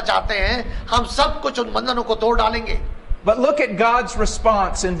स्वतंत्रता चाहते हैं, हम सब कुछ उन बंधनों को तोड़ डालेंगे. But look at God's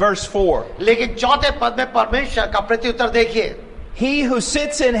response in verse 4. लेकिन चौथे पद में परमेश्वर का प्रत्युत्तर देखिए. He who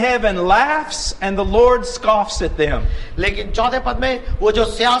sits in heaven laughs and the Lord scoffs at them. लेकिन चौथे पद में वो जो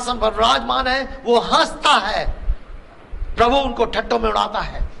सिंहासन पर विराजमान है वो हंसता है, प्रभु उनको ठट्टों में उड़ाता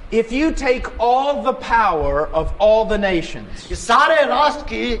है. If you take all the power of all the nations ये सारे राष्ट्र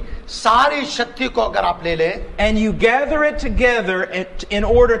की सारी शक्ति को अगर आप ले लें and you gather it together in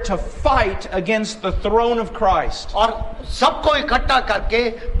order to fight against the throne of Christ, और सबको इकट्ठा करके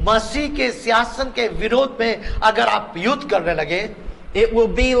मसीह के सिंहासन के विरोध में अगर आप युद्ध करने लगे, it will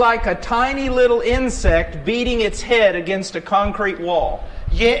be like a tiny little insect beating its head against a concrete wall.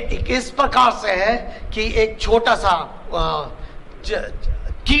 ये इस प्रकार से है कि एक छोटा सा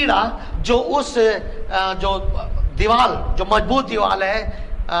कीड़ा जो उस जो दीवार जो मजबूत दीवार है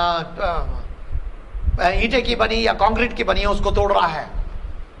ईंटे की बनी या कंक्रीट की बनी है उसको तोड़ रहा है,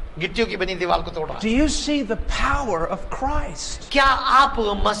 गिट्टियों की बनी दीवार को तोड़ रहा है. Do you see the power of Christ? क्या आप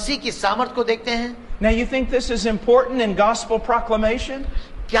मसीह की सामर्थ को देखते हैं? Now you think this is important in gospel proclamation?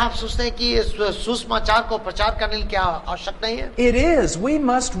 क्या आप सोचते हैं कि इस सुसमाचार को प्रचार करने की क्या आवश्यक नहीं है? It is. We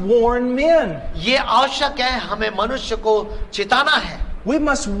must warn men. ये आवश्यक है, हमें मनुष्य को चेताना है. We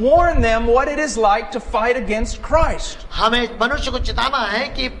must warn them what it is like to fight against Christ. हमें मनुष्य को चेताना है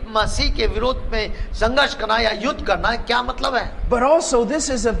कि मसीह के विरोध में संघर्ष करना या युद्ध करना क्या मतलब है. But also this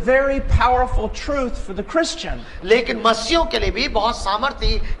is a very powerful truth for the Christian. लेकिन मसीहियों के लिए भी बहुत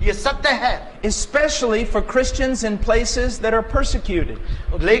सामर्थ्य ये सत्य है. Especially for Christians in places that are persecuted.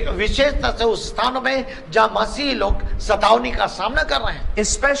 विशेषतः से उस स्थानों में जहाँ मसीही लोग सतावनी का सामना कर रहे हैं.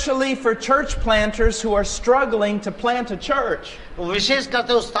 Especially for church planters who are struggling to plant a church. विशेष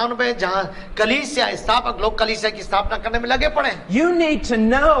करते उस स्थानों में जहाँ कलीसिया स्थापक लोग कलीसिया की स्थापना करने में लगे पड़े हैं. You need to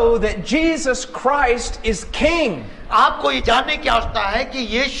know that Jesus Christ is King. आपको ये जानने की आवश्यकता है कि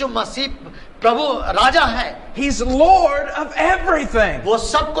यीशु मसीह प्रभु राजा है. He's Lord of everything. वो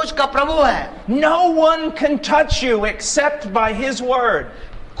सब कुछ का प्रभु है. No one can touch you except by His word.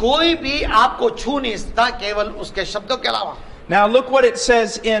 कोई भी आपको छू नहीं सकता केवल उसके शब्दों के अलावा. Now look what it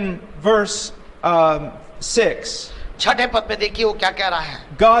says in verse 6. छठे पद में देखिए वो क्या कह रहा है.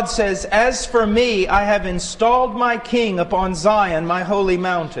 God says, "As for me, I have installed my king upon Zion, my holy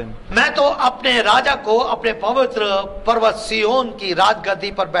mountain." मैं तो अपने राजा को अपने पवित्र पर्वत सिय्योन की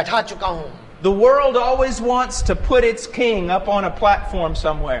राजगद्दी पर बैठा चुका हूँ. The world always wants to put its king up on a platform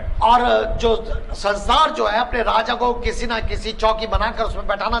somewhere. और जो संसार जो है अपने राजा को किसी ना किसी चौकी बनाकर उसमें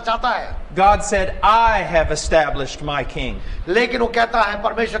बैठाना चाहता है. God said, "I have established my king." लेकिन वो कहता है,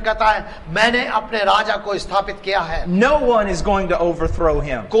 परमेश्वर कहता है, मैंने अपने राजा को स्थापित किया है. No one is going to overthrow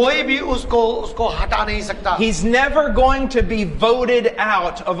him. कोई भी उसको हटा नहीं सकता. He's never going to be voted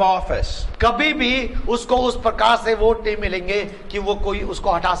out of office. कभी भी उसको उस प्रकार से वोट नहीं मिलेंगे कि वो कोई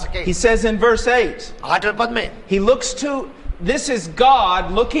उसको हटा सके. He says in verse 8, 8वें पद में he looks to, this is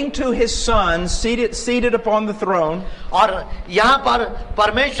God looking to his son seated upon the throne. और यहाँ पर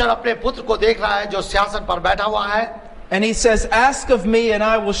परमेश्वर अपने पुत्र को देख रहा है जो सिंहासन पर बैठा हुआ है. And he says, "Ask of me, and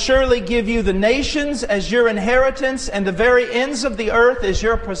I will surely give you the nations as your inheritance, and the very ends of the earth as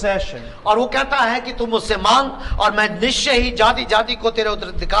your possession." और वो कहता है कि तुम मुझसे मांग और मैं निश्चय ही जाति जाति को तेरे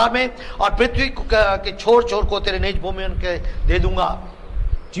उत्तराधिकार में और पृथ्वी के छोर छोर को तेरे निज भूमि उनके दे दूंगा.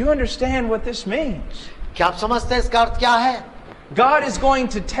 Do you understand what this means? क्या आप समझते हैं इसका अर्थ क्या है? God is going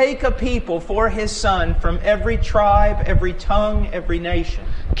to take a people for his son from every tribe, every tongue, every nation.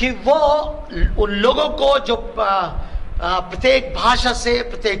 कि वो उन लोगों को जो प्रत्येक भाषा से,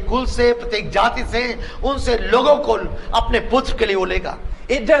 प्रत्येक कुल से, प्रत्येक जाति से, उनसे लोगों को अपने पुत्र के लिए वो लेगा.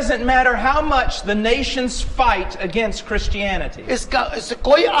 It doesn't matter how much the nations fight against Christianity. इससे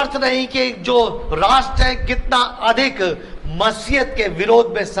कोई अर्थ नहीं कि जो राष्ट्र है कितना अधिक मसीहत के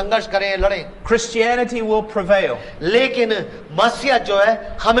विरोध में संघर्ष करें, लड़ें. Christianity will prevail. लेकिन मसीहत जो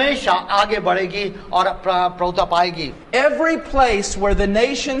है हमेशा आगे बढ़ेगी और प्रभुता पाएगी. Every place where the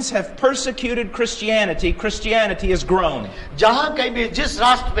nations have persecuted Christianity, Christianity has grown. जहां कहीं भी जिस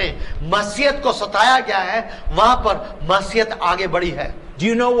राष्ट्र में मसीहत को सताया गया है वहां पर मसीहत आगे बढ़ी है. Do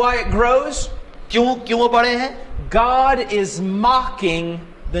you know why it grows? क्यों वो बढ़े हैं? God is mocking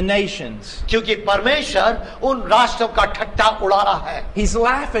the nations. क्योंकि परमेश्वर उन राष्ट्रों का ठट्ठा उड़ा रहा है, He's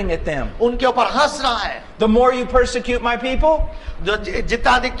laughing at them. उनके ऊपर हंस रहा है. The more you persecute my people,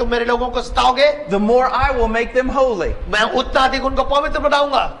 जितना अधिक तुम मेरे लोगों को सताओगे, the more I will make them holy. मैं उतना अधिक उनको पवित्र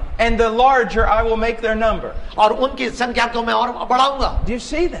बनाऊंगा, And the larger I will make their number. और उनकी संख्या को मैं और बढ़ाऊंगा. Do you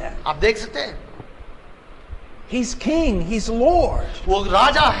see that? आप देख सकते हैं, He's king, he's Lord. वो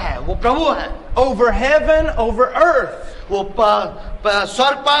राजा है, वो प्रभु है, Over heaven, over earth. वो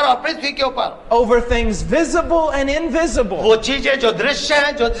स्वर्ग पर और पृथ्वी के ऊपर, Over things visible and invisible. वो चीजें जो दृश्य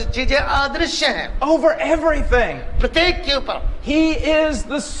हैं, जो चीजें अदृश्य हैं, Over everything. प्रत्येक के ऊपर. He is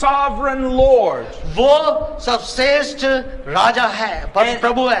the sovereign Lord. वो सर्वश्रेष्ठ राजा है, परम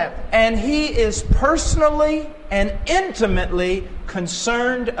प्रभु है. And he is personally and intimately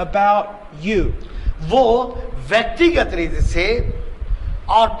concerned about you. वो व्यक्तिगत रीति से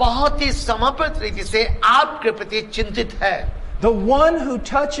और बहुत ही समर्पित रीति से आपके प्रति चिंतित है. The one who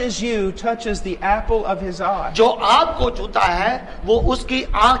touches you touches the apple of his eye. जो आपको छूता है वो उसकी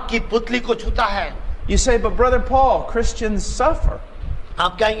आंख की पुतली को छूता है. You say, but Brother Paul, Christians suffer.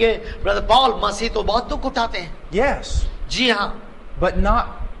 आप कहेंगे ब्रदर पॉल, मसीह तो बहुत दुख उठाते हैं. Yes, जी हाँ, but not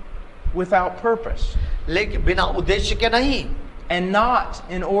without purpose. लेकिन बिना उद्देश्य के नहीं. And not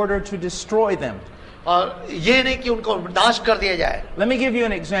in order to destroy them. और ये नहीं कि उनको नाश कर दिया जाए. Let me give you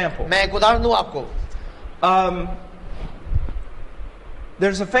an example. मैं एक उदाहरण दूं आपको.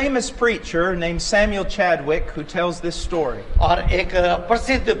 There's a famous preacher named Samuel Chadwick who tells this story. और एक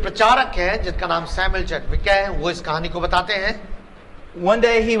प्रसिद्ध प्रचारक है जिसका नाम सैमुअल चैडविक है, वो इस कहानी को बताते हैं. One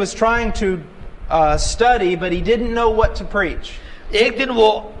day he was trying to study, but he didn't know what to preach. एक दिन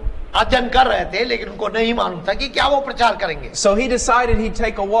वो अध्ययन कर रहे थे लेकिन उनको नहीं मालूम था कि क्या वो प्रचार करेंगे. So he decided he'd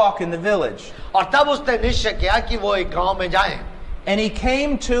take a walk in the village. और तब उसने निश्चय किया कि वो एक गांव में जाएं. And he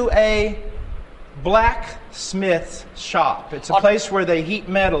came to a blacksmith shop. It's a place where they heat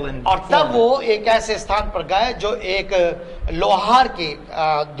metal and और तब form वो एक ऐसे स्थान पर गए जो एक लोहार की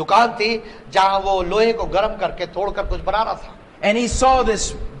दुकान थी जहां वो लोहे को गर्म करके तोड़कर कुछ बना रहा था. And he saw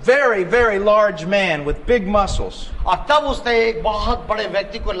this very, very large man with big muscles. और तब उसने एक बहुत बड़े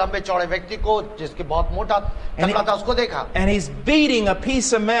व्यक्ति को, लंबे चौड़े व्यक्ति को जिसके बहुत मोटा तगड़ा था, उसको देखा. And he's beating a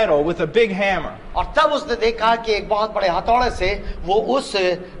piece of metal with a big hammer. और तब उसने देखा कि एक बहुत बड़े हथौड़े से वो उस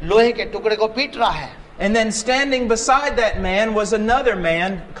लोहे के टुकड़े को पीट रहा है. And then standing beside that man was another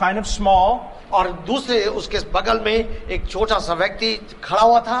man, kind of small. और दूसरे उसके बगल में एक छोटा सा व्यक्ति खड़ा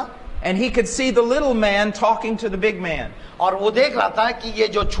हुआ था. And he could see the little man talking to the big man. और वो देख रहा था कि ये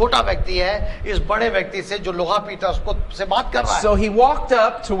जो छोटा व्यक्ति है इस बड़े व्यक्ति से जो लोहा पीटा उसको से बात कर रहा है. So he walked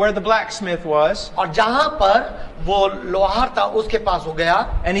up to where the blacksmith was. और जहां पर वो लोहार था उसके पास हो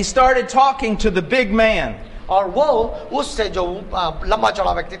गया. And he started talking to the big man. और वो उससे जो लंबा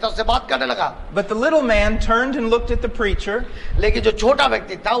चौड़ा व्यक्ति था उससे बात करने लगा. But the little man turned and looked at the preacher. लेकिन जो छोटा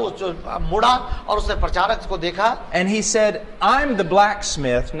व्यक्ति था उस मुड़ा और उसने प्रचारक को देखा. And he said, I'm the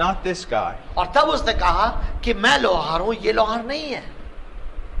blacksmith, not this guy. और तब उसने कहा कि मैं लोहार हूं, ये लोहार नहीं है.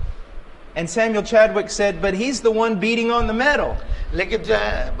 And Samuel Chadwick said, but he's the one beating on the metal. लेकिन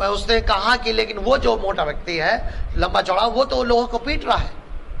उसने कहा कि लेकिन वो जो मोटा व्यक्ति है लंबा चौड़ा वो तो लोहे को पीट रहा है.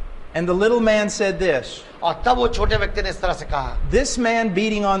 And the little man said this. और तब वो छोटे व्यक्ति ने इस तरह से कहा, This man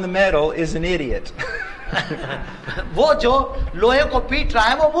beating on the metal is an idiot. वो जो लोहे को पीट रहा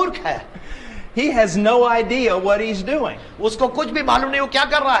है वो मूर्ख है. He has no idea what he's doing. उसको कुछ भी मालूम नहीं वो क्या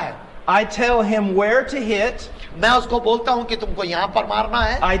कर रहा है. I tell him where to hit. मैं उसको बोलता हूं कि तुमको यहां पर मारना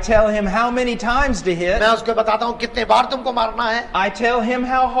है. I tell him how many times to hit. मैं उसको बताता हूं कितने बार तुमको मारना है. I tell him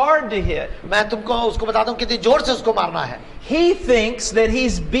how hard to hit. मैं तुमको उसको बताता हूं कितनी जोर से उसको मारना है. He thinks that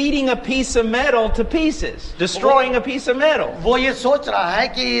he's beating a piece of metal to pieces, destroying a piece of metal. वो ये सोच रहा है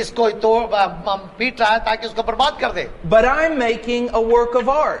कि इसको पीट रहा है ताकि उसको बर्बाद कर दे. But I'm making a work of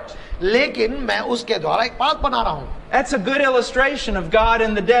art. लेकिन मैं उसके द्वारा एक पार्क बना रहा हूं. That's a good illustration of God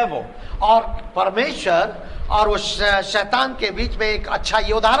and the devil. और परमेश्वर और वो शैतान के बीच में एक अच्छा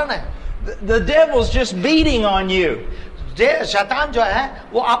ये उदाहरण है. The devil's just beating on you. शैतान जो है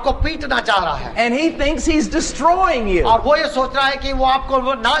वो आपको पीटना चाह रहा है. And he thinks he's destroying you. और वो ये सोच रहा है कि वो आपको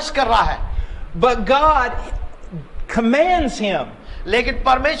वो नाश कर रहा है. But God commands him. लेकिन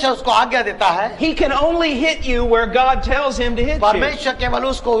परमेश्वर उसको आज्ञा देता है. He can only hit you where God tells him to hit you. परमेश्वर केवल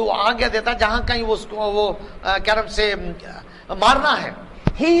उसको आज्ञा देता है जहां कहीं उसको वो क्या नाम से मारना है.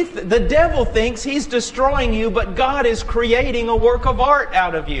 The devil thinks he's destroying you, but God is creating a work of art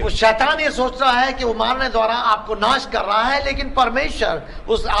out of you. वो शैतान ये सोच रहा है कि वो मारने द्वारा आपको नाश कर रहा है, लेकिन परमेश्वर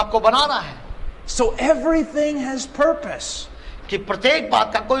उस आपको बना रहा है. So everything has purpose. कि प्रत्येक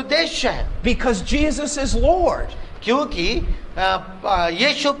बात का कोई उद्देश्य है. Because Jesus is Lord. क्योंकि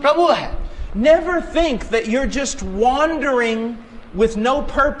यीशु प्रभु है. Never think that you're just wandering with no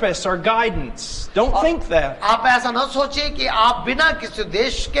purpose or guidance. Don't think that. आप ऐसा ना सोचिए कि आप बिना किसी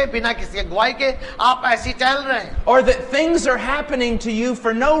उद्देश्य के, बिना किसी अगुवाई के आप ऐसी टहल रहे हैं, Or that things are happening to you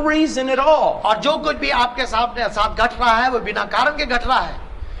for no reason at all. और जो कुछ भी आपके साथ घट रहा है वो बिना कारण के घट रहा है,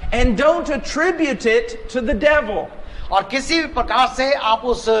 And don't attribute it to the devil. और किसी भी प्रकार से आप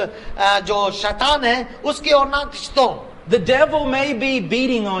उस जो शैतान है उसकी ओर ना खींचो। The devil may be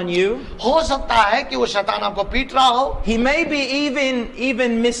beating on you. हो सकता है कि वो शैतान आपको पीट रहा हो, He may be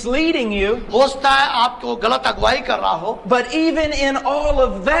even misleading you. हो सकता है आपको गलत अगुवाई कर रहा हो, But even in all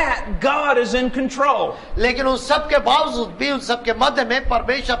of that, God is in control. लेकिन उन सब के बावजूद भी उन सब के मध्य में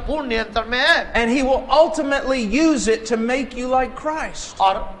परमेश्वर पूर्ण नियंत्रण में है, And He will ultimately use it to make you like Christ.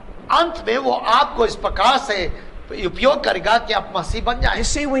 और अंत में वो आपको इस प्रकार से उपयोग करेगा कि आप मसीह बन जाएं। You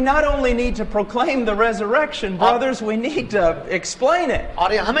see, we not only need to proclaim the resurrection, brothers, we need to explain it.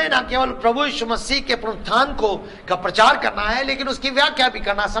 और हमें ना केवल प्रभु यीशु मसीह के पुनरुत्थान को का प्रचार करना है, लेकिन उसकी व्याख्या भी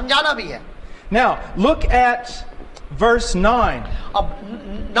करना, समझाना भी है। Now, look at verse 9.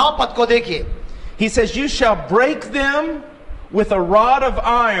 अब 9 पद को देखिए। He says, "You shall break them with a rod of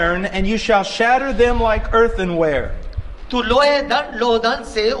iron, and you shall shatter them like earthenware." तू लोहदंड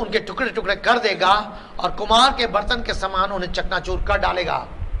से उनके टुकड़े टुकड़े कर देगा और कुम्हार के बर्तन के समान उन्हें चकनाचूर कर डालेगा।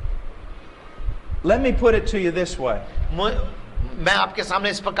 Let me put it to you this way. मैं आपके सामने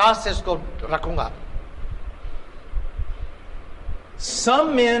इस प्रकार से इसको रखूंगा।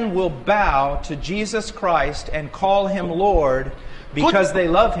 Some men will bow to Jesus Christ and call Him Lord because they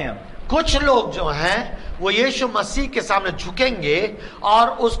love Him. कुछ लोग जो हैं वो यीशु मसीह के सामने झुकेंगे और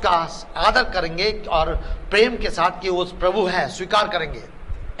उसका आदर करेंगे और प्रेम के साथ कि वो प्रभु है स्वीकार करेंगे।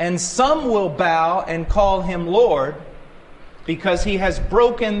 And some will bow and call Him Lord because He has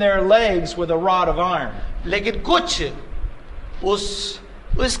broken their legs with a rod of iron. लेकिन कुछ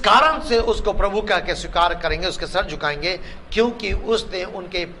उस कारण से उसको प्रभु कह के स्वीकार करेंगे, उसके सर झुकाएंगे, क्योंकि उसने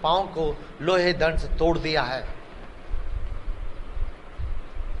उनके पांव को लोहे दंड से तोड़ दिया है।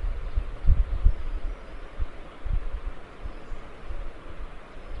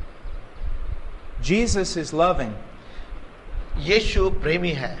 Jesus is loving. यीशु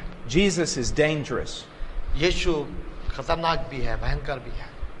प्रेमी है। Jesus is dangerous. यीशु खतरनाक भी है, भयंकर भी है।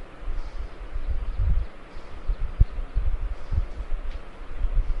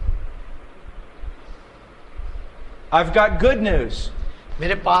 I've got good news.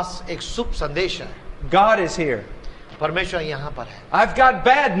 मेरे पास एक शुभ संदेश है। God is here. परमेश्वर यहाँ पर है। I've got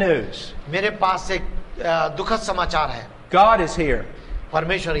bad news. मेरे पास एक दुखद समाचार है। God is here.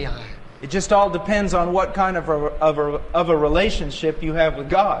 परमेश्वर यहाँ है। It just all depends on what kind of a relationship you have with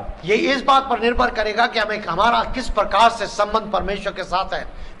God. ये इस बात पर निर्भर करेगा कि हमारा किस प्रकार से संबंध परमेश्वर के साथ है।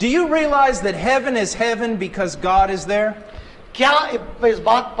 Do you realize that heaven is heaven because God is there? क्या इस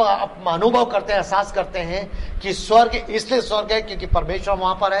बात पर आप अनुभव करते हैं, एहसास करते हैं कि स्वर्ग इसलिए स्वर्ग है क्योंकि परमेश्वर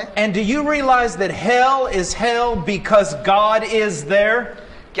वहां पर है? And do you realize that hell is hell because God is there?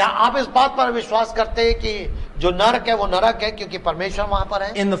 क्या आप इस बात पर विश्वास करते हैं कि जो नरक है वो नरक है क्योंकि परमेश्वर वहां पर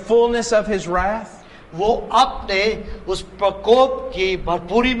है? In the fullness of His wrath? वो अपने उस प्रकोप की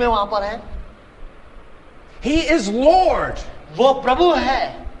भरपूरी में वहां पर है। He is Lord. वो प्रभु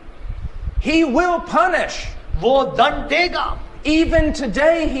है। He will punish. वो दंड देगा। Even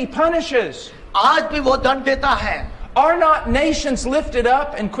today He punishes. आज भी वो दंड देता है। Are not nations lifted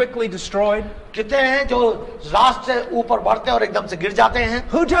up and quickly destroyed? कितने हैं जो राष्ट्र ऊपर बढ़ते हैं और एकदम से गिर जाते हैं?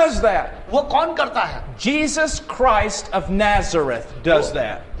 Who does that? वो कौन करता है? Jesus Christ of Nazareth does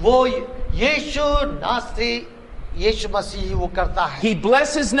that. वो यीशु नासरी यीशु मसीह वो करता है। He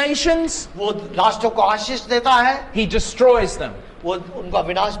blesses nations. वो राष्ट्रों को आशीष देता है। He destroys them. वो उनका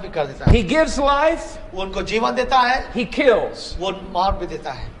विनाश भी कर देता है। He gives life. वो उनको जीवन देता है। He kills. वो मार भी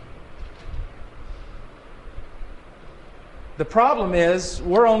देता है। The problem is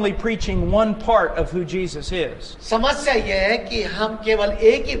we're only preaching one part of who Jesus is. समस्या ये है कि हम केवल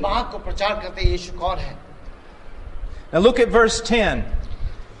एक ही बात को प्रचार करते हैं, यीशु कौन है। Now look at verse 10.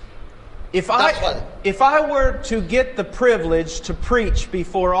 If I were to get the privilege to preach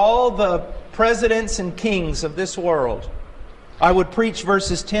before all the presidents and kings of this world, I would preach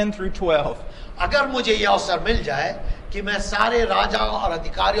verses 10 through 12. अगर मुझे यह अवसर मिल जाए कि मैं सारे राजा और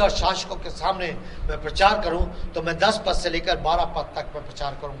अधिकारी और शासकों के सामने मैं प्रचार करूं, तो मैं 10 पद से लेकर 12 पद तक मैं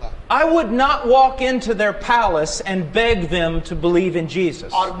प्रचार करूंगा। I would not walk into their palace and beg them to believe in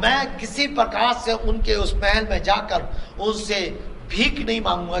Jesus. और मैं किसी प्रकार से उनके उस महल में जाकर उनसे भीख नहीं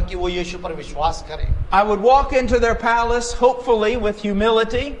मांगूंगा कि वो यीशु पर विश्वास करें। I would walk into their palace hopefully with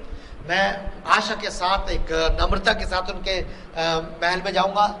humility. मैं आशा के साथ एक नम्रता के साथ उनके महल में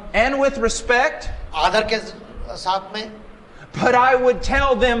जाऊंगा। And with respect. आदर के साथ में। But I would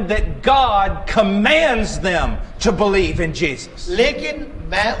tell them that God commands them to believe in Jesus. लेकिन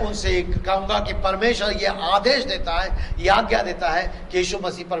मैं उनसे कहूंगा कि परमेश्वर ये आदेश देता है, ये आज्ञा देता है कि यीशु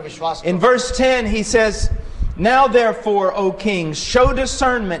मसीह पर विश्वास करो. In verse 10 he says, "Now therefore, O kings, show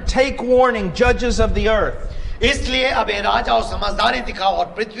discernment, take warning, judges of the earth." इसलिए अब ये राजा और समझदारी दिखाओ और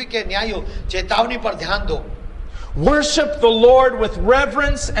पृथ्वी के न्यायियों चेतावनी पर ध्यान दो. Worship the Lord with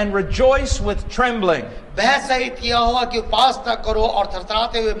reverence and rejoice with trembling. वह सहित किया हुआ कि उपासना करो और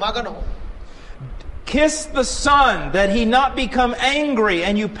थरथराते हुए मगन हो. Kiss the Son, that he not become angry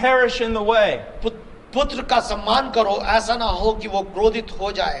and you perish in the way. पुत्र का सम्मान करो, ऐसा ना हो कि वो क्रोधित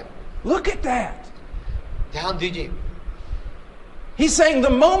हो जाए. Look at that. ध्यान दीजिए. He's saying the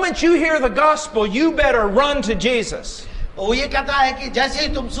moment you hear the gospel, you better run to Jesus. वो ये कहता है कि जैसे ही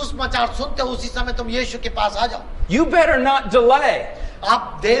तुम सुसमाचार सुनते हो उसी समय तुम यीशु के पास आ जाओ. You better not delay.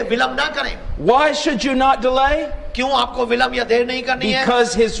 आप विलंब ना करें. Why should you not delay? क्यों आपको विलंब या देर नहीं करनी है?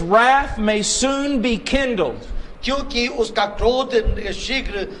 Because his wrath may soon be kindled. क्योंकि उसका क्रोध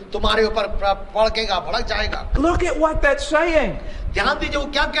शीघ्र तुम्हारे ऊपर भड़केगा, भड़क जाएगा. Look at what that's saying. ध्यान दीजिए वो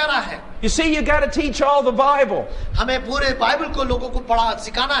क्या कह रहा है. You see, you got to teach all the Bible. हमें पूरे बाइबल को लोगों को पढ़ा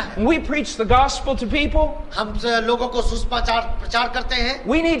सिखाना है. When we preach the gospel to people, हम लोगों को सुसमाचार प्रचार करते हैं.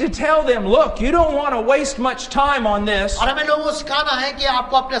 we need to tell them, look, you don't want to waste much time on this. और हमें लोगों को सिखाना है कि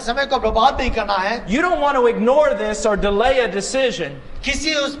आपको अपने समय को बर्बाद नहीं करना है. You don't want to ignore this or delay a decision.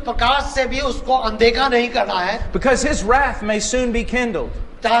 किसी उस प्रकार से भी उसको अनदेखा नहीं करना है. Because his wrath may soon be kindled.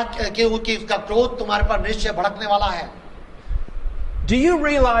 ताकि उसका क्रोध तुम्हारे पर निश्चय भड़कने वाला है. Do you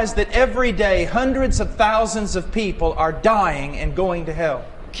realize that every day hundreds of thousands of people are dying and going to hell?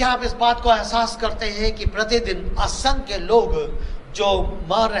 क्या आप इस बात को एहसास करते हैं कि प्रतिदिन असंख्य लोग जो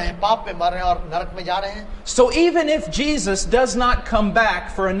मर रहे हैं, पाप में मर रहे हैं और नरक में जा रहे हैं? So even if Jesus does not come back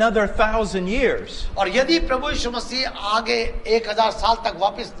for another 1,000 years, और यदि प्रभु यीशु मसीह आगे 1000 साल तक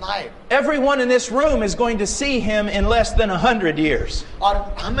वापस ना आए, everyone in this room is going to see him in less than 100 years.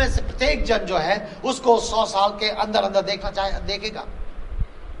 और हमें से प्रत्येक जन जो है उसको 100 साल के अंदर अंदर देखेगा.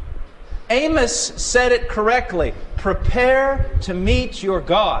 Amos said it correctly. Prepare to meet your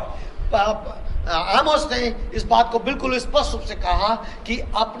God. आमोस ने इस बात को बिल्कुल स्पष्ट रूप से कहा कि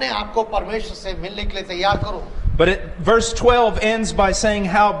अपने आप को परमेश्वर से मिलने के लिए तैयार करो. But verse 12 ends by saying,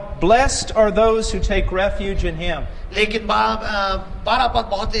 how blessed are those who take refuge in him. लेकिन 12 पद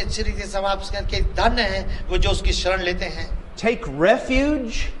बहुत ही अच्छी रीति से समाप्त करके धन्य है वो जो उसकी शरण लेते हैं. Take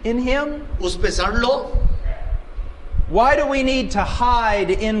refuge in him? उस पे शरण लो. Why do we need to hide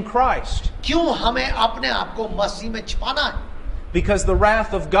in Christ? क्यों हमें अपने आप को मसीह में छिपाना है? Because the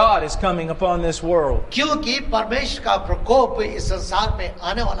wrath of God is coming upon this world. क्योंकि परमेश्वर का प्रकोप इस संसार में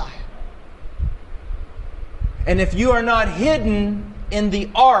आने वाला है. And if you are not hidden in the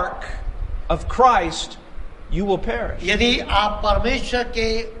ark of Christ, you will perish. यदि आप परमेश्वर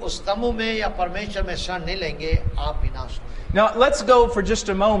के उस तंबू में या परमेश्वर में शरण नहीं लेंगे, आप विनाश होंगे. Now let's go for just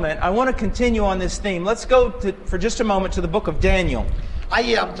a moment. I want to continue on this theme. Let's go for just a moment to the book of Daniel.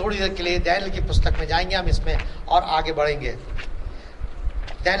 आइए हम थोड़ी देर के लिए दानियेल की पुस्तक में जाएंगे. हम इसमें और आगे बढ़ेंगे.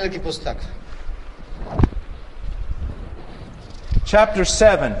 दानियेल की पुस्तक chapter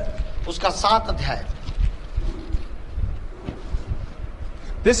 7. उसका 7 अध्याय.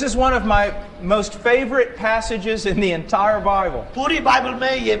 This is one of my most favorite passages in the entire Bible. पूरी बाइबल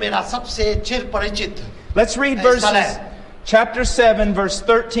में ये मेरा सबसे चिर परिचित. Let's read verses chapter 7 verse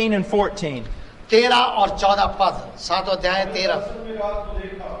 13 and 14. 13 और 14 पद. 7 अध्याय 13.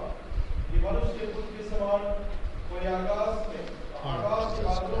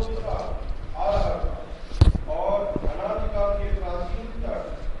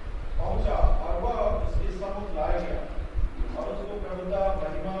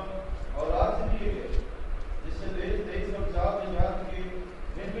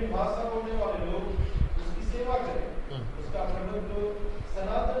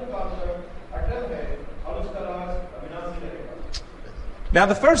 Now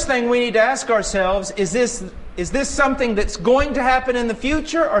the first thing we need to ask ourselves is this something that's going to happen in the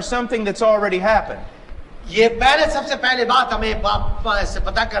future or something that's already happened? ये पहले सबसे पहले बात हमें से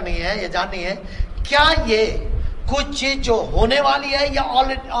पता करनी है, ये जाननी है क्या ये कुछ चीज जो होने वाली है या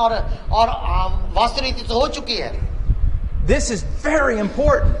ऑलरेडी और वास्तविक रीति से हो चुकी है. This is very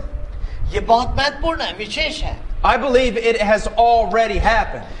important. ये बहुत महत्वपूर्ण है, विशेष है. I believe it has already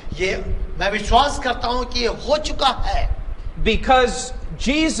happened. ये मैं विश्वास करता हूं कि ये हो चुका है. Because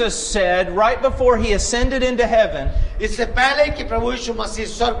Jesus said right before he ascended into heaven, इससे पहले कि प्रभु यीशु मसीह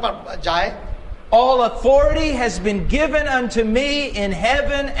स्वर्ग पर जाए, all authority has been given unto me in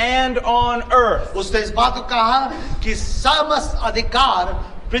heaven and on earth. उसने इस बात को कहा कि समस्त अधिकार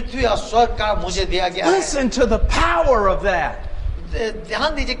पृथ्वी और स्वर्ग का मुझे दिया गया है। Listen to the power of that.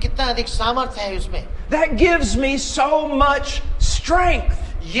 ध्यान दीजिए कितना अधिक सामर्थ्य है उसमें। That gives me so much strength.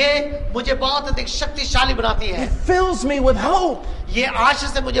 ये मुझे बहुत अधिक शक्तिशाली बनाती है। It fills me with hope. ये आशा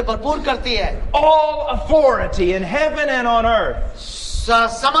से मुझे भरपूर करती है। All authority in heaven and on earth.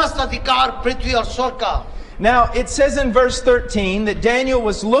 समस्त अधिकार पृथ्वी और स्वर्ग का। Now, it says in verse 13 that Daniel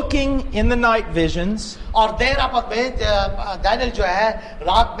was looking in the night visions. और देर पद में दानियल जो है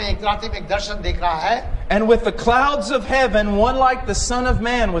रात में एक रात्रि में एक दर्शन देख रहा है। And with the clouds of heaven, one like the Son of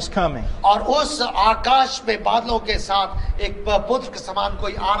Man was coming. और उस आकाश में बादलों के साथ एक पुत्र के समान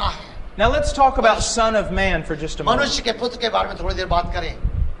कोई आ रहा है। Now let's talk about Son of Man for just a moment. मनुष्य के पुत्र के बारे में थोड़ी देर बात करें।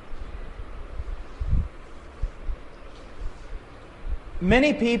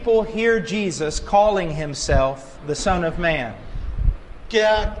 Many people hear Jesus calling himself the Son of Man.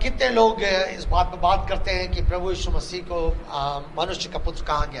 क्या कितने लोग इस बात पे बात करते हैं कि प्रभु यीशु मसीह को मनुष्य का पुत्र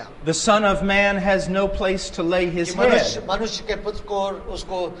कहा गया। The Son of Man has no place to lay his head. मनुष्य के पुत्र को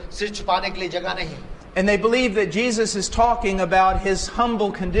उसको सिर छुपाने के लिए जगह नहीं। And they believe that Jesus is talking about his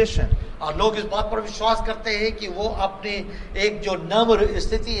humble condition. और लोग इस बात पर विश्वास करते हैं कि वो अपने एक जो नम्र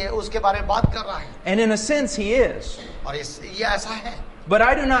स्थिति है उसके बारे में बात कर रहा है। And in a sense he is. और ये ऐसा है। But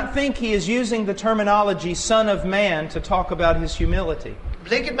I do not think he is using the terminology Son of Man to talk about his humility.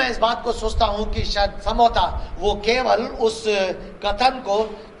 लेकिन मैं इस बात को सोचता हूँ कि शायद संभवतः वो केवल उस कथन को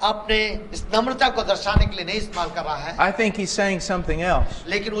अपने इस नम्रता को दर्शाने के लिए नहीं इस्तेमाल कर रहा है। I think he's saying something else.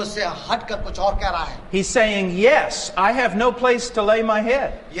 लेकिन वो उससे हटकर कुछ और कह रहा है। He's saying, yes, I have no place to lay my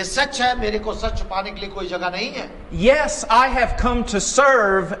head. ये सच है, मेरे को सच छुपाने के लिए कोई जगह नहीं है। Yes, I have come to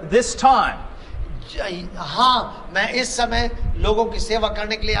serve this time. हाँ, मैं इस समय लोगों की सेवा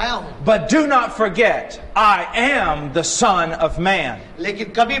करने के लिए आया हूँ। But do not forget, I am the Son of Man.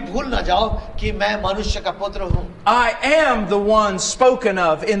 लेकिन कभी भूल ना जाओ कि मैं मनुष्य का पुत्र हूँ। I am the one spoken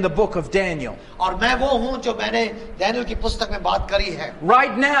of in the book of Daniel. और मैं वो हूँ जो मैंने दानियल की पुस्तक में बात करी है।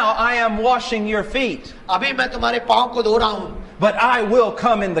 Right now, I am washing your feet. अभी मैं तुम्हारे पाँव को धो रहा हूँ। But I will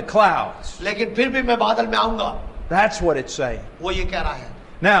come in the clouds. लेकिन फिर भी मैं बादल में आऊंगा। That's what it's saying. वो ये कह रहा है।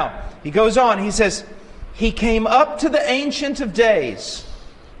 Now, he goes on, he says, he came up to the Ancient of Days.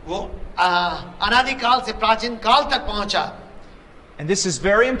 वो अनादिकाल से प्राचीन काल तक पहुंचा। And this is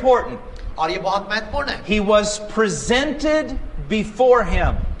very important. और ये बहुत महत्वपूर्ण है। He was presented before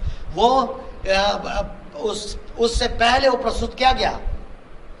him. वो उससे पहले वो प्रस्तुत किया गया।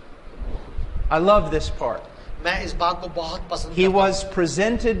 I love this part. मैं इस बात को बहुत पसंद He करता हूँ। was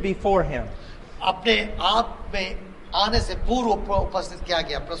presented before him. अपने आप में आने से पूर्व उपस्थित किया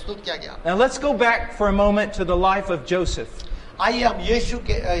गया, प्रस्तुत किया गया। Now let's go back for a moment to the life of Joseph. आइए हम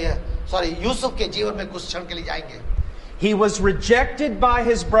यूसुफ के जीवन में कुछ क्षण के लिए जाएंगे। He was rejected by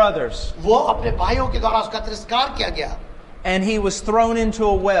his brothers. वो अपने भाइयों के द्वारा उसका तिरस्कार किया गया। And he was thrown into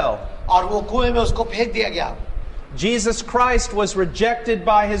a well. और वो कुएं में उसको फेंक दिया गया। Jesus Christ was rejected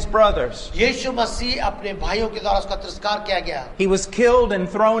by his brothers. यीशु मसीह अपने भाइयों के द्वारा उसका तिरस्कार किया गया। He was killed and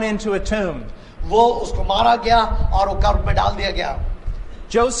thrown into a tomb. वो उसको मारा गया और वो कब्र में डाल दिया गया।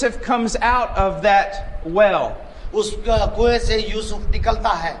 Joseph comes out of that well. उस कुएं से यूसुफ निकलता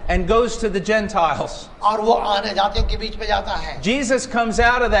है। And goes to the Gentiles. और वो आने जातियों के बीच में जाता है। Jesus comes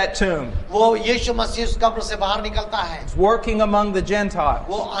out of that tomb. वो यीशु मसीह उस कब्र से बाहर निकलता है। Working among the Gentiles.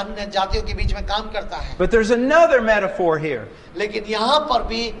 वो अन्य जातियों के बीच में काम करता है। But there's another metaphor here. लेकिन यहाँ पर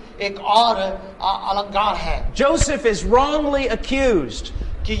भी एक और अलंकार है। Joseph is wrongly accused.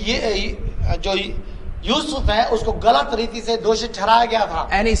 कि ये जो यूसुफ है उसको गलत रीति से दोषी ठहराया गया था।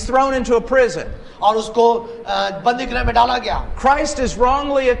 And he's thrown into a prison. और उसको बंदी गृह में डाला गया। Christ is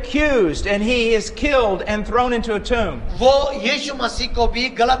wrongly accused and he is killed and thrown into a tomb. वो यीशु मसीह को भी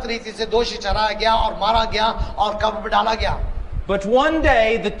गलत रीति से दोषी ठहराया गया और मारा गया और कब्र में डाला गया। But one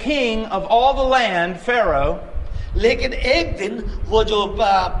day the king of all the land, Pharaoh, लेकिन एक दिन वो जो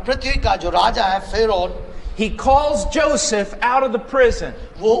पृथ्वी का जो राजा है फेरोन, he calls Joseph out of the prison.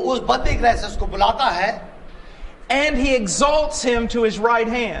 वो उस बंदी गृह से उसको बुलाता है। And he exalts him to his right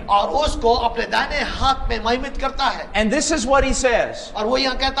hand. और उसको अपने दाहिने हाथ में महिमित करता है। And this is what he says. और वो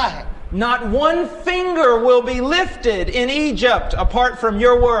यहाँ कहता है, Not one finger will be lifted in Egypt apart from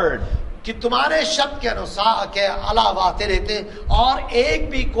your word. कि तुम्हारे शब्द के अनुसार के अलावा तेरे थे और एक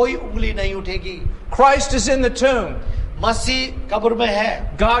भी कोई उंगली नहीं उठेगी। Christ is in the tomb. मसीह कब्र में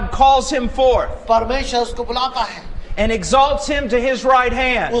है। God calls him forth. परमेश्वर उसको बुलाता है। And exalts him to his right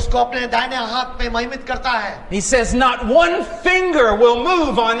hand. उसको अपने दाहिने हाथ में महिमित करता है। He says, not one finger will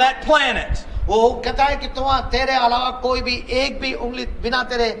move on that planet. वो कहता है कि तेरे अलावा कोई भी एक भी उंगली बिना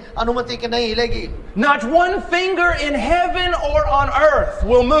तेरे अनुमति के नहीं हिलेगी। Not one finger in heaven or on earth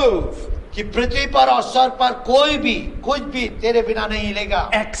will move. कि पृथ्वी पर और स्वर्ग पर कोई भी कुछ भी तेरे बिना नहीं लेगा,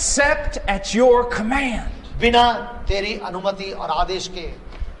 except at your command. बिना तेरी अनुमति और आदेश के।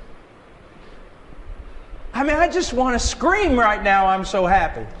 I mean, I just want to scream right now. I'm so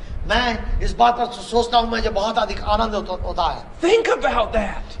happy. मैं इस बात पर सोचता हूं, मुझे बहुत अधिक आनंद होता है। Think about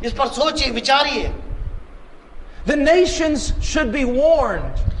that. इस पर सोचिए, विचारिए। The nations should be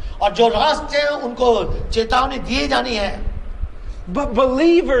warned. और जो राष्ट्र हैं उनको चेतावनी दी जानी है, But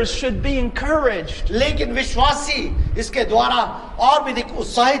believers should be encouraged. लेकिन विश्वासी इसके द्वारा और भी अधिक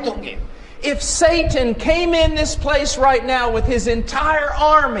उत्साहित होंगे। If Satan came in this place right now with his entire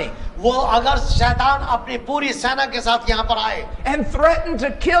army वो अगर शैतान अपनी पूरी सेना के साथ यहाँ पर आए and threatened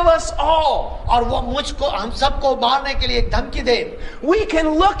to kill us all, और वो मुझको हम सबको मारने के लिए एक धमकी दे, we can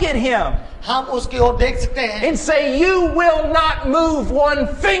look at him हम उसकी ओर देख सकते हैं and say, you will not move one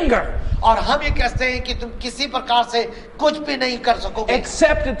finger और हम ये कहते हैं कि तुम किसी प्रकार से कुछ भी नहीं कर सकोगे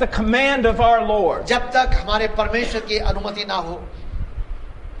except at the command of our Lord. जब तक हमारे परमेश्वर की अनुमति ना हो।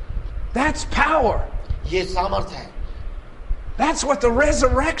 That's power. ये सामर्थ है That's what the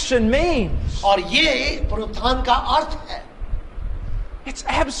resurrection means. और ये पुनरुत्थान का अर्थ है। It's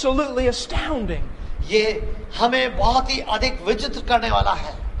absolutely astounding. ये हमें बहुत ही अधिक विचित्र करने वाला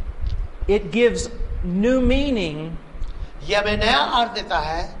है। It gives new meaning ये हमें नया अर्थ देता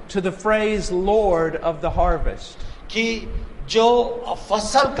है to the phrase Lord of the harvest. कि जो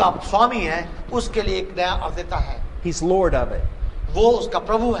फसल का स्वामी है उसके लिए एक नया अर्थ देता है। He's Lord of it. वो उसका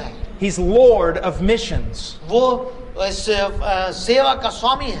प्रभु है। He's Lord of missions. वो सेवा का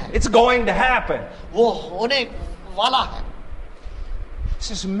स्वामी है। It's going to happen. वो होने वाला है।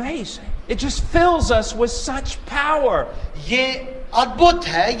 This is amazing. It just fills us with such power. ये अद्भुत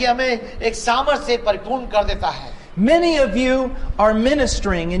है, ये हमें एक सामर्थ्य से परिपूर्ण कर देता है। Many of you are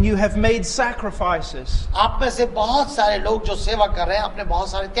ministering and you have made sacrifices. आप में से बहुत सारे लोग जो सेवा कर रहे हैं आपने बहुत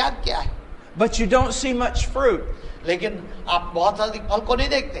सारे त्याग किया है, But you don't see much fruit. लेकिन आप बहुत अधिक फल को नहीं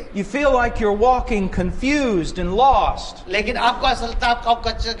देखते। You feel like you're walking confused and lost. लेकिन आपको ऐसा लगता है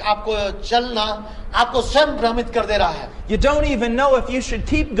आपको चलना आपको स्वयं भ्रमित कर दे रहा है। You don't even know if you should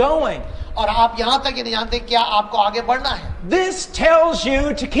keep going. और आप यहाँ तक ही नहीं जानते क्या आपको आगे बढ़ना है। This tells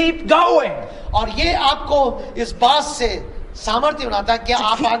you to keep going. और ये आपको इस बात से सामर्थ्य बनाता है कि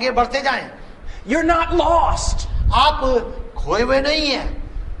आप आगे बढ़ते जाएं। You're not lost. आप खोए हुए नहीं हैं।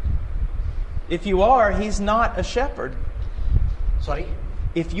 If you are, he's not a shepherd. Sorry.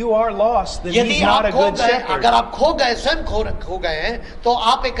 If you are lost, then यदि he's not a आप खो good गए, shepherd. अगर आप खो गए, स्वयं खो गए हैं, तो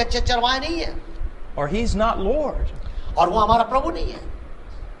आप एक अच्छे चरवाहे नहीं हैं। Or he's not Lord. और वो हमारा प्रभु नहीं है।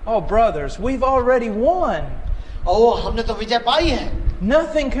 Oh, brothers, we've already won. ओ, हमने तो विजय पाई है।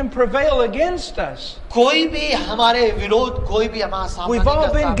 Nothing can prevail against us. कोई भी हमारे विरोध, कोई भी हमारा सामना We've नहीं all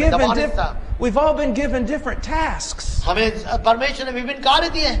करता, been given दबा नहीं सकता। we've all been given different tasks. हमें परमेश्वर ने विभिन्न कार्य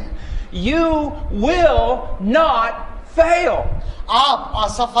दिए हैं। You will not fail. आप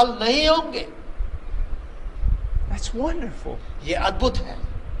असफल नहीं होंगे। That's wonderful. ये अद्भुत है।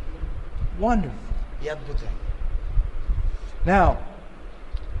 Wonderful. ये अद्भुत है। Now,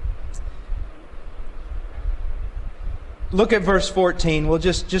 look at verse 14. We'll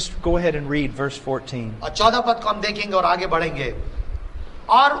just go ahead and read verse 14. और 14 पद को हम देखेंगे और आगे बढ़ेंगे।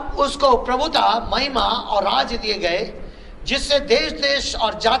 और उसको प्रभुता, महिमा और राज्य दिए गए, जिससे देश देश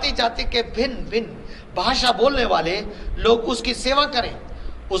और जाति जाति के भिन्न भिन्न भाषा बोलने वाले लोग उसकी सेवा करें।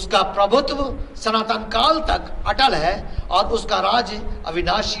 उसका प्रभुत्व सनातन काल तक अटल है और उसका राज्य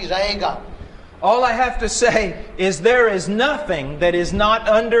अविनाशी रहेगा। All I have to say is there is nothing that is not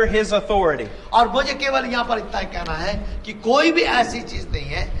under his authority. और मुझे केवल यहाँ पर इतना ही कहना है कि कोई भी ऐसी चीज नहीं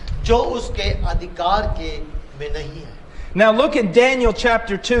है जो उसके अधिकार के में नहीं है। Now look at Daniel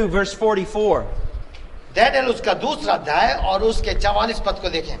chapter 2 verse 44. Daniel उसका दूसरा अध्याय और उसके 44 पद को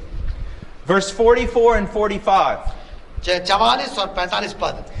देखें। Verse 44 and 45. 44 और 45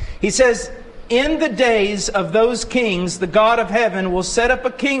 पद। He says, in the days of those kings, the God of heaven will set up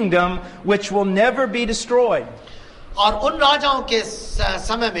a kingdom which will never be destroyed. और उन राजाओं के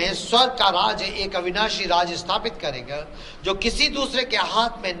समय में स्वर्ग का राज्य एक अविनाशी राज्य स्थापित करेगा जो किसी दूसरे के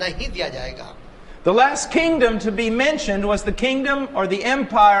हाथ में नहीं दिया जाएगा। The last kingdom to be mentioned was the kingdom or the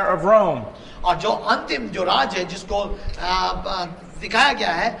empire of Rome. और जो अंतिम जो राज है जिसको दिखाया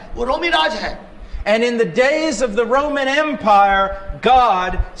गया है वो रोमी राज है। And in the days of the Roman Empire,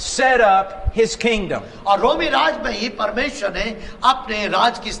 God set up his kingdom. और रोमी राज में ही परमेश्वर ने अपने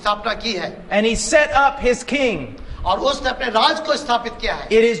राज की स्थापना की है। And he set up his king. और उसने अपने राज को स्थापित किया है।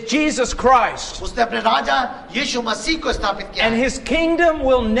 It is Jesus Christ. उसने अपने राजा यीशु मसीह को स्थापित किया And है। his kingdom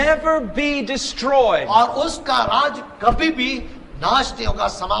will never be destroyed. और उसका राज कभी भी नाश नहीं होगा,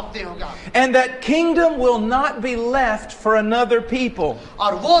 समाप्त नहीं होगा। And that kingdom will not be left for another people.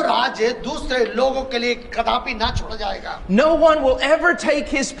 और वो राज्य दूसरे लोगों के लिए कदापि ना छोड़ा जाएगा। No one will ever take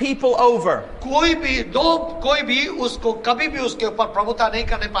his people over. कोई भी उसको कभी भी उसके ऊपर प्रभुता नहीं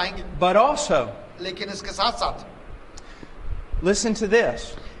करने पाएंगे। But also, लेकिन इसके साथ साथ listen to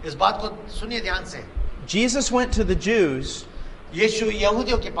this. इस बात को सुनिए ध्यान से। Jesus went to the Jews यीशु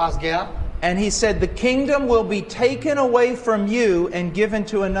यहूदियों के पास गया and he said, the kingdom will be taken away from you and given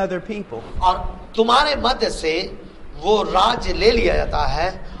to another people. और तुम्हारे मध्य से वो राज्य ले लिया जाता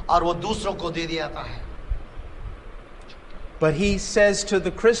है और वो दूसरों को दे दिया जाता है। But he says to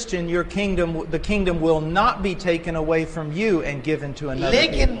the Christian, the kingdom will not be taken away from you and given to another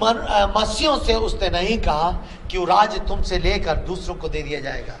लेकिन people. मसीहों से उसने नहीं कहा कि वो राज्य तुमसे लेकर दूसरों को दे दिया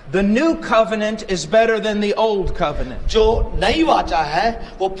जाएगा। The new covenant is better than the old covenant. जो नई वाचा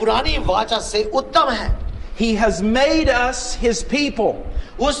है वो पुरानी वाचा से उत्तम है। He has made us his people.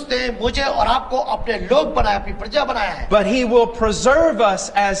 उसने मुझे और आपको अपने लोग बनाया, अपनी प्रजा बनाया है। But he will preserve us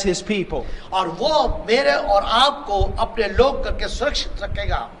as his people. और वो मेरे और आपको अपने लोग करके सुरक्षित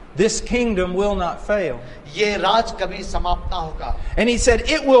रखेगा। This kingdom will not fail. ये राज कभी समाप्त ना होगा। And he said,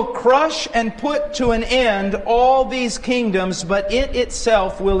 it will crush and put to an end all these kingdoms, but it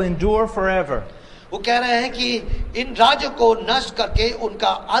itself will endure forever. वो कह रहे हैं कि इन राज्यों को नष्ट करके उनका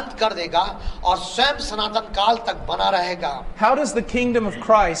अंत कर देगा और स्वयं सनातन काल तक बना रहेगा। How does the kingdom of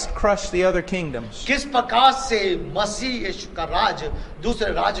Christ crush the other kingdoms? किस प्रकार से मसीह यीशु का राज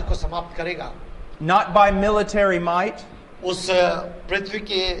दूसरे राज्य को समाप्त करेगा? Not by military might. उस पृथ्वी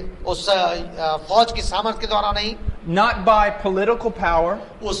के उस फौज की सामर्थ के द्वारा नहीं, Not by political power.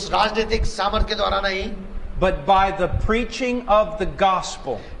 उस राजनीतिक सामर्थ के द्वारा नहीं, but by the preaching of the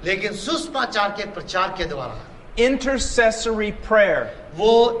gospel. लेकिन सुसमाचार के प्रचार के द्वारा। Intercessory prayer.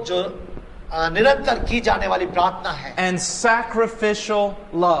 वो जो निरंतर की जाने वाली प्रार्थना है। And sacrificial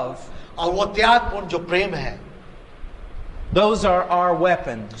love. और वो त्यागपूर्ण जो प्रेम है। Those are our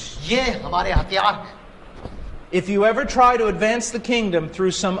weapons. ये हमारे हथियार हैं। If you ever try to advance the kingdom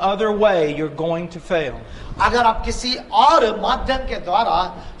through some other way, you're going to fail. अगर आप किसी और माध्यम के द्वारा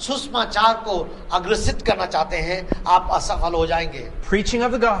सुसमाचार को अग्रसित करना चाहते हैं, आप असफल हो जाएंगे। Preaching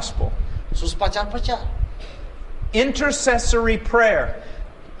of the gospel. सुसमाचार प्रचार। Intercessory prayer.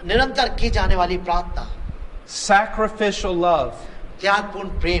 निरंतर की जाने वाली प्रार्थना। Sacrificial love.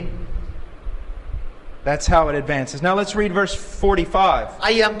 त्यागपूर्ण Prem. That's how it advances. Now let's read verse 45.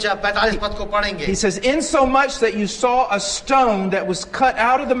 आइए हम 45 पद को पढ़ेंगे। He says, insomuch that you saw a stone that was cut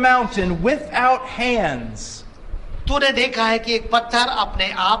out of the mountain without hands. तूने देखा है कि एक पत्थर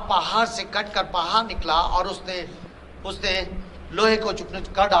अपने आप पहाड़ से कट कर बाहर निकला और उसने लोहे को चुपने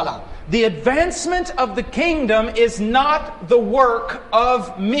कर डाला। The advancement of the kingdom is not the work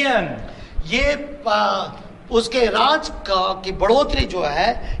of men. ये उसके राज की बढ़ोतरी जो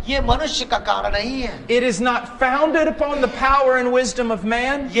है ये मनुष्य का कारण नहीं है। It is not founded upon the power and wisdom of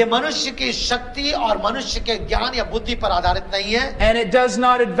man. ये मनुष्य की शक्ति और मनुष्य के ज्ञान या बुद्धि पर आधारित नहीं है। And it does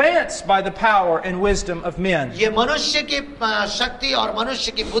not advance by the power and wisdom of men. ये मनुष्य की शक्ति और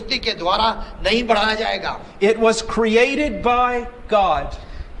मनुष्य की बुद्धि के द्वारा नहीं बढ़ाया जाएगा। It was created by God.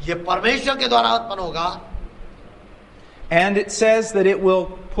 ये परमेश्वर के द्वारा उत्पन्न होगा। And it says that it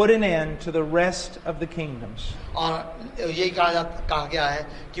will put an end to the rest of the kingdoms. और यही कहा गया है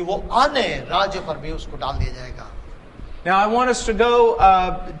कि वो अन्य राज्यों पर भी उसको डाल दिया जाएगा। Now I want us to go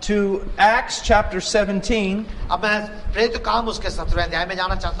to Acts chapter 17. अब मैं प्रेरित काम उसके 17वें अध्याय में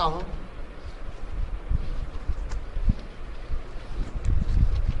जाना चाहता हूँ।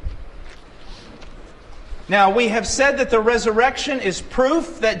 Now we have said that the resurrection is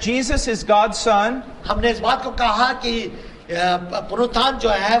proof that Jesus is God's son. हमने इस बात को कहा कि पुनरुत्थान जो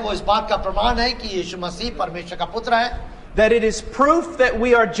है वो इस बात का प्रमाण है कि यीशु मसीह परमेश्वर का पुत्र है। That it is proof that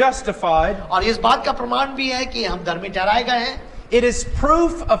we are justified. और इस बात का प्रमाण भी है कि हम धर्मी ठहराए गए हैं। It is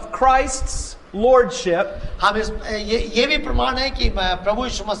proof of Christ's lordship. हम ये भी प्रमाण है कि प्रभु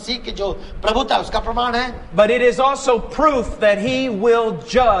यीशु मसीह की जो प्रभुता है उसका प्रमाण है। But it is also proof that he will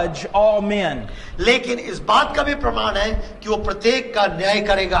judge all men. लेकिन इस बात का भी प्रमाण है कि वो प्रत्येक का न्याय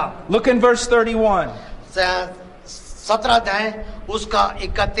करेगा। Look in verse 31. 17 अध्याय उसका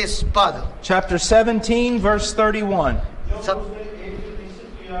 31 पद। Chapter 17 verse 31. उसने एक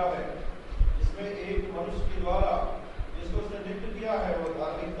निश्चित किया है, इसमें एक मनुष्य के द्वारा जिसको उसने नियुक्त किया है वो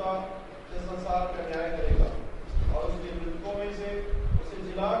धार्मिकता से संसार का न्याय करेगा और उसके मृतकों में से उसे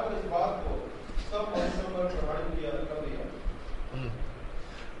जिलाकर इस बात को सब मनुष्यों पर प्रमाणित कर दिया।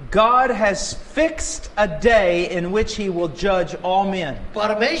 God has fixed a day in which he will judge all men.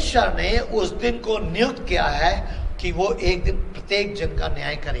 परमेश्वर ने उस दिन को नियुक्त किया है कि वो एक दिन प्रत्येक जन का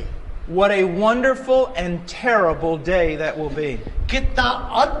न्याय करे। What a wonderful and terrible day that will be. कितना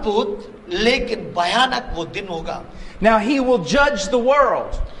अद्भुत लेकिन भयानक वो दिन होगा. Now he will judge the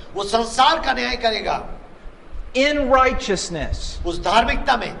world वो संसार का न्याय करेगा in righteousness. उस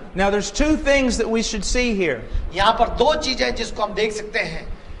धार्मिकता में. Now there's two things that we should see here. यहाँ पर दो चीजें हैं जिसको हम देख सकते हैं.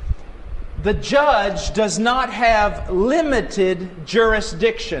 The judge does not have limited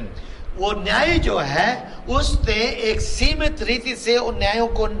jurisdiction. वो न्याय जो है उसने एक सीमित रीति से उन न्यायों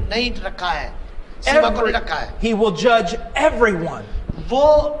को नहीं रखा है, सीमा को नहीं रखा है. He will judge everyone. वो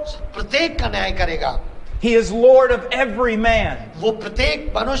प्रत्येक का न्याय करेगा. He is Lord of every man. वो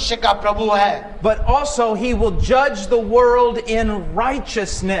प्रत्येक मनुष्य का प्रभु है. But also he will judge the world in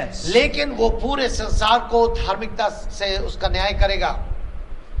righteousness. लेकिन वो पूरे संसार को धार्मिकता से उसका न्याय करेगा.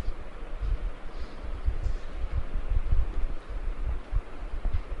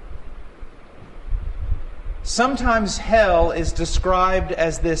 Sometimes hell is described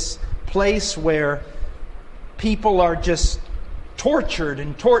as this place where people are just tortured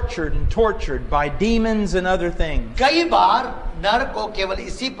and tortured and tortured by demons and other things. कई बार नरक को केवल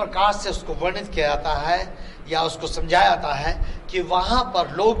इसी प्रकार से उसको वर्णित किया जाता है या उसको समझाया जाता है कि वहां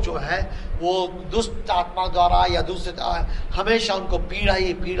पर लोग जो है वो दुष्ट आत्मा द्वारा या दूसरे हमेशा उनको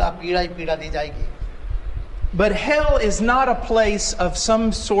पीड़ा दी जाएगी. But hell is not a place of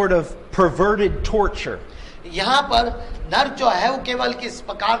some sort of perverted torture. यहाँ पर नरक जो है वो केवल किस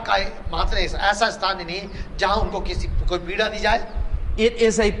प्रकार का मात्र ऐसा स्थान ही नहीं जहां उनको कोई पीड़ा दी जाए. It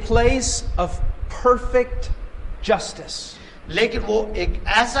is a place of perfect justice. लेकिन वो एक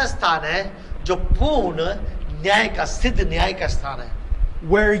ऐसा स्थान है जो पूर्ण न्याय का, सिद्ध न्याय का स्थान है.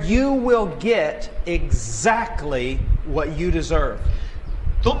 Where you will get exactly what you deserve.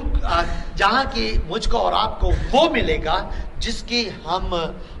 तुम जहां की मुझको और आपको वो मिलेगा जिसकी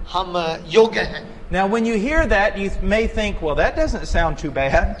हम योग्य हैं. Now when you hear that, you may think, well, that doesn't sound too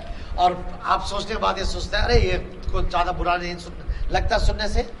bad. और आप सोचने के बाद ये सोचते हैं, अरे ये कुछ ज्यादा बुरा नहीं लगता सुनने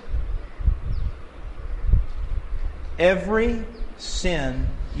से. Every sin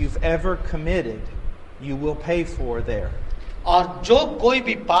you've ever committed, you will pay for there. और जो कोई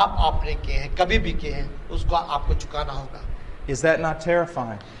भी पाप आपने किए हैं, कभी भी किए हैं, उसको आपको चुकाना होगा. Is that not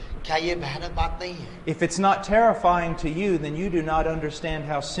terrifying? क्या ये भयानक बात नहीं है? If it's not terrifying to you, then you do not understand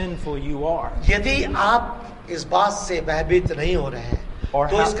how sinful you are. यदि आप इस बात से भयभीत नहीं हो रहे हैं,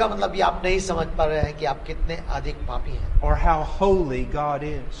 तो इसका मतलब ये आप नहीं समझ पा रहे हैं कि आप कितने अधिक पापी हैं. Or how holy God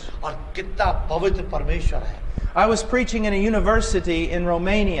is. और कितना पवित्र परमेश्वर है. I was preaching in a university in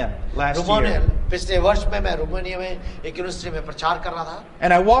Romania last year. पिछले वर्ष में मैं रोमानिया में एक यूनिवर्सिटी में प्रचार कर रहा था.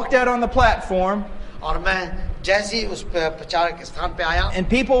 And I walked out on the platform. और मैं जैसे ही उस प्रचार के स्थान पे आया, and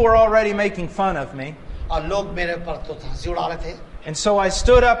people were already making fun of me. और लोग मेरे पर तो हंसी उड़ा रहे थे. And so I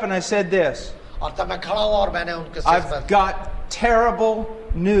stood up and I said this. और तब मैं खड़ा हुआ और मैंने उनके I've got terrible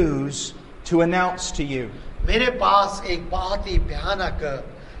news to announce to you. मेरे पास एक बहुत ही भयानक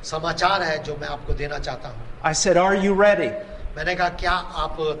समाचार है जो मैं आपको देना चाहता हूँ. I said, are you ready? मैंने कहा क्या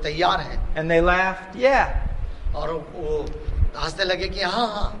आप तैयार हैं? And they laughed, yeah. और वो हंसने लगे कि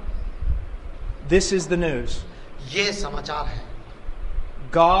हाँ. This is the news. ये समाचार है.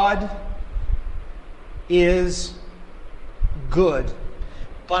 God is good.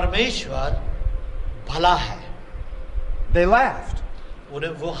 परमेश्वर भला है. They laughed.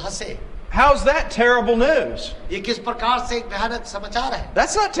 वो हंसे. How's that terrible news? ये किस प्रकार से एक भयानक समाचार है?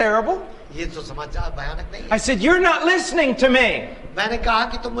 That's not terrible. ये तो समाचार भयानक नहीं है. I said, you're not listening to me. मैंने कहा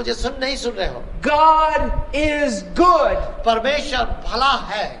कि तुम मुझे नहीं सुन रहे हो. God is good. परमेश्वर भला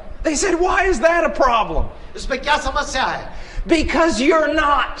है. They said, why is that a problem? इसमें क्या समस्या है? Because you're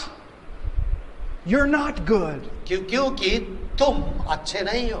not. You're not good. क्योंकि तुम अच्छे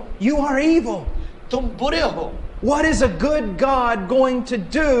नहीं हो. You are evil. तुम बुरे हो. What is a good God going to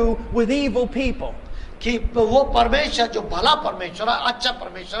do with evil people? कि वो परमेश्वर जो भला परमेश्वर है, अच्छा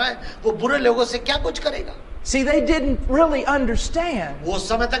परमेश्वर है, वो बुरे लोगों से क्या कुछ करेगा? See, they didn't really understand. वो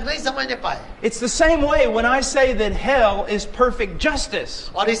समय तक नहीं समझने पाए. It's the same way when I say that hell is perfect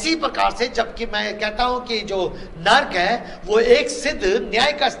justice. और इसी प्रकार से जबकि मैं कहता हूँ कि जो नरक है वो एक सिद्ध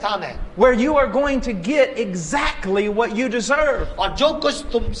न्याय का स्थान है. Where you are going to get exactly what you deserve. और जो कुछ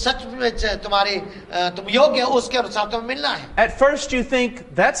तुम सच में तुम योग्य हो उसके अनुसार तुम्हें मिलना है. At first you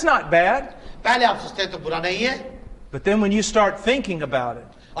think that's not bad. पहले आप सोचते हैं तो बुरा नहीं है. But then when you start thinking about it,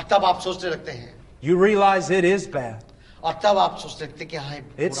 और तब आप सोचने लगते हैं. You realize it is bad. और तब आप सोचते हैं कि हाँ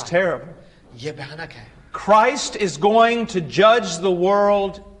it's terrible. ये भयानक है. Christ is going to judge the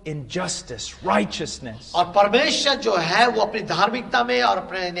world in justice, righteousness. और परमेश्वर जो है वो अपनी धार्मिकता में और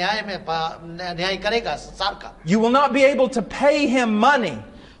अपने न्याय में न्याय करेगा संसार का. You will not be able to pay him money.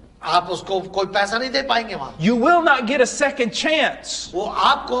 आप उसको कोई पैसा नहीं दे पाएंगे वहां. You will not get a second chance. वो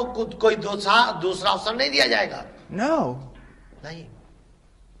आपको कोई दूसरा अवसर नहीं दिया जाएगा. No, नहीं,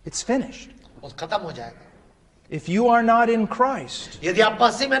 it's finished. वो खत्म हो जाएगा. If you are not in Christ, यदि आप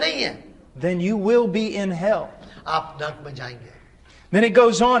मसीह में नहीं है, then you will be in hell. आप नरक में जाएंगे. Then it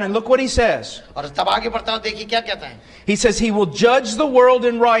goes on, and look what he says. और तब आगे बढ़ता हूं, देखिए क्या कहता है. He says he will judge the world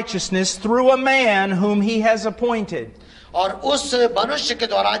in righteousness through a man whom he has appointed. और उस मनुष्य के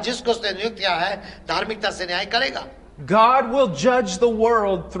द्वारा जिसको उसने नियुक्त किया है, धार्मिकता से न्याय करेगा. God will judge the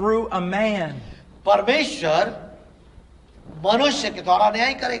world through a man. परमेश्वर मनुष्य के द्वारा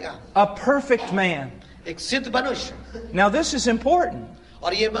न्याय करेगा. A perfect man. एक सिद्ध मनुष्य. Now this is important.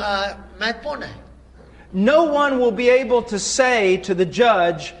 और ये महत्वपूर्ण है. No one will be able to say to the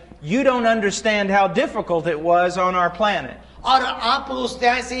judge, you don't understand how difficult it was on our planet. और आप उस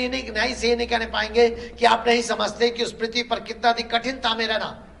न्याय से ये नहीं कहने पाएंगे कि आप नहीं समझते कि उस पृथ्वी पर कितना अधिक कठिन था में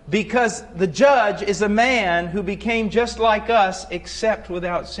रहना. Because the judge is a man who became just like us except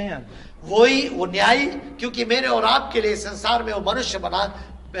without sin. वो न्याय, क्योंकि मेरे और आपके लिए संसार में वो मनुष्य बना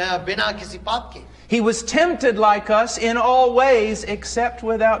बिना किसी पाप के. He was tempted like us in all ways except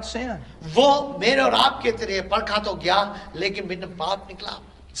without sin. वो मेरे और आपके तरह परखा तो गया लेकिन बिना पाप निकला.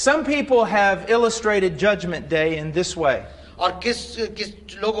 Some people have illustrated Judgment Day in this way. और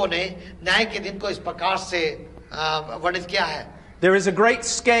किस लोगों ने न्याय के दिन को इस प्रकार से वर्णित किया है. There is a great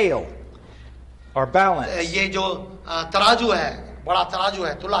scale or balance. ये जो तराजू है, बड़ा तराजू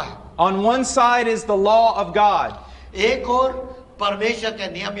है, तुला है. On one side is the law of God. एक और परमेश्वर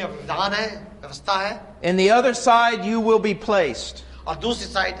के नियम या विधान है, व्यवस्था है. In the other side you will be placed. और दूसरी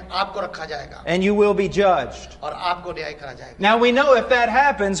साइड आपको रखा जाएगा. And you will be judged. और आपको न्याय करा जाएगा. Now we know if that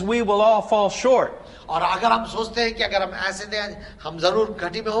happens, we will all fall short. और अगर हम सोचते हैं कि अगर हम ऐसे दें, हम जरूर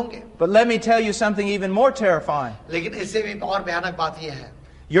घटी में होंगे. But let me tell you something even more terrifying. लेकिन इससे भी और भयानक बात यह है.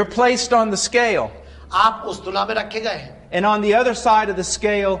 You're placed on the scale. आप उस तुला में रखे गए हैं. And on the other side of the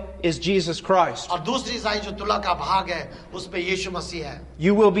scale is Jesus Christ. और दूसरी साइड जो तुला का भाग है, उस पे यीशु मसीह है.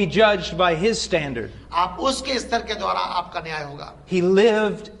 You will be judged by his standard. आप उसके स्तर के द्वारा आपका न्याय होगा. He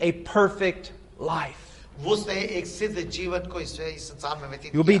lived a perfect life. उसने एक सिद्ध जीवन को इस संसार में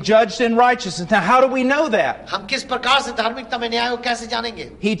व्यतीत You'll be किया. judged in righteousness. Now how do we know that? हम किस प्रकार से धार्मिकता में न्याय को कैसे जानेंगे?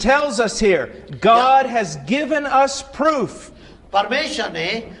 He tells us here, God has given us proof. परमेश्वर ने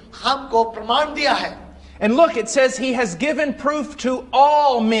हमको प्रमाण दिया है. And look, it says he has given proof to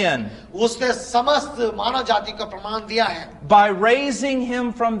all men उसने समस्त मानव जाति को प्रमाण दिया है by raising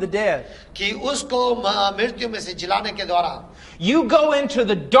him from the dead. कि उसको मृत्यु में से जिलाने के द्वारा. You go into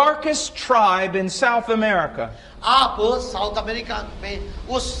the darkest tribe in South America. आप साउथ अमेरिका में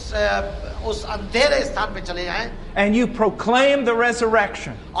उस अंधेरे स्थान पे चले जाएं. And you proclaim the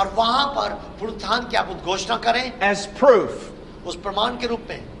resurrection और वहां पर पुनरुत्थान की आप उद्घोषणा करें as proof उस प्रमाण के रूप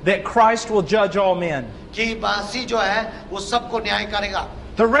में that Christ will judge all men. कि मसीह जो है वो सबको न्याय करेगा.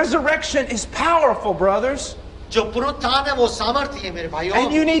 The resurrection is powerful, brothers. जो पुनरुत्थान है वो सामर्थ्य है मेरे भाइयों.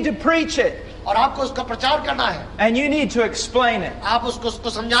 And you need to preach it. और आपको उसका प्रचार करना है. And you need to explain it. आप उसको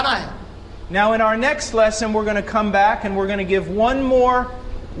समझाना है. Now in our next lesson we're going to come back and we're going to give one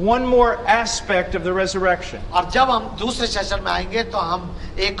more aspect of the resurrection. और जब हम दूसरे सेशन में आएंगे तो हम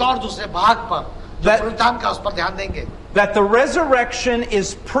एक और दूसरे भाग पर जो पुनरुत्थान का उस पर ध्यान देंगे. That the resurrection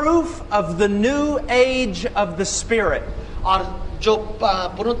is proof of the new age of the Spirit. और जो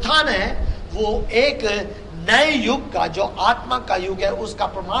पुनरुत्थान है वो एक नए युग का जो आत्मा का युग है उसका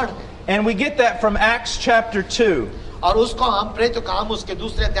प्रमाण है. And we get that from Acts chapter 2. और उसको हम प्रेरितों का काम उसके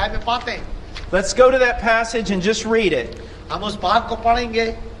दूसरे अध्याय में पाते हैं. Let's go to that passage and just read it. हम उस भाग को पढ़ेंगे,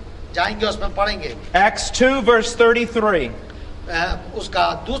 जाएंगे उसमें पढ़ेंगे. Acts 2 verse 33.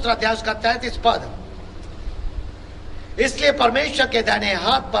 उसका दूसरा अध्याय उसका 33 पद. इसलिए परमेश्वर के दाहिने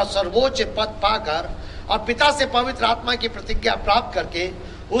हाथ पर सर्वोच्च पद पाकर और पिता से पवित्र आत्मा की प्रतिज्ञा प्राप्त करके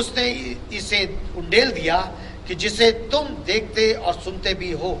उसने इसे उंडेल दिया कि जिसे तुम देखते और सुनते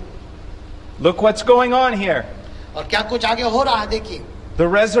भी हो. Look what's going on here. और क्या कुछ आगे हो रहा है देखिए. The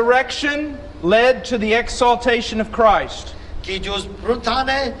resurrection led to the exaltation of Christ. कि जो पुनरुत्थान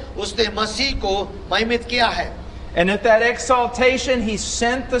है उसने मसीह को महिमित किया है. And at that exaltation he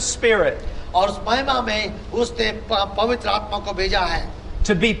sent the Spirit. और उस महिमा में उसने पवित्र आत्मा को भेजा है.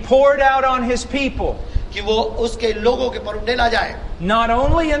 To be poured out on his people. कि वो उसके लोगों के पर उंडेला जाए. Not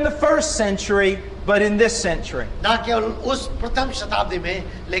only in the first century, but in this century. ना केवल उस प्रथम शताब्दी में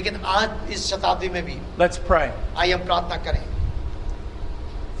लेकिन आज इस शताब्दी में भी. Let's pray. आइए हम प्रार्थना करें.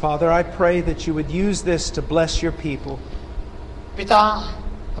 Father, I pray that you would use this to bless your people. पिता,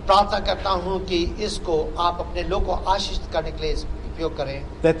 प्रार्थना करता हूँ कि इसको आप अपने लोगों को आशीषित करने के लिए उपयोग करें.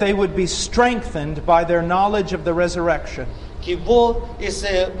 That they would be strengthened by their knowledge of the resurrection. कि वो इस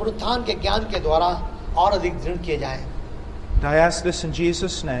पुनरुत्थान के ज्ञान के द्वारा और अधिक दृढ़ किए जाएं। And I ask this in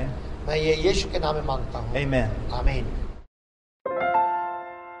Jesus' name. मैं ये यीशु के नाम में मांगता हूँ। Amen. आमीन।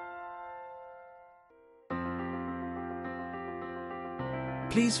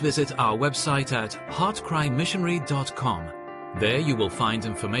 Please visit our website at heartcrymissionary.com. There you will find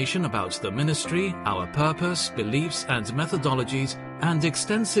information about the ministry, our purpose, beliefs and methodologies, and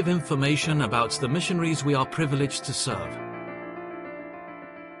extensive information about the missionaries we are privileged to serve.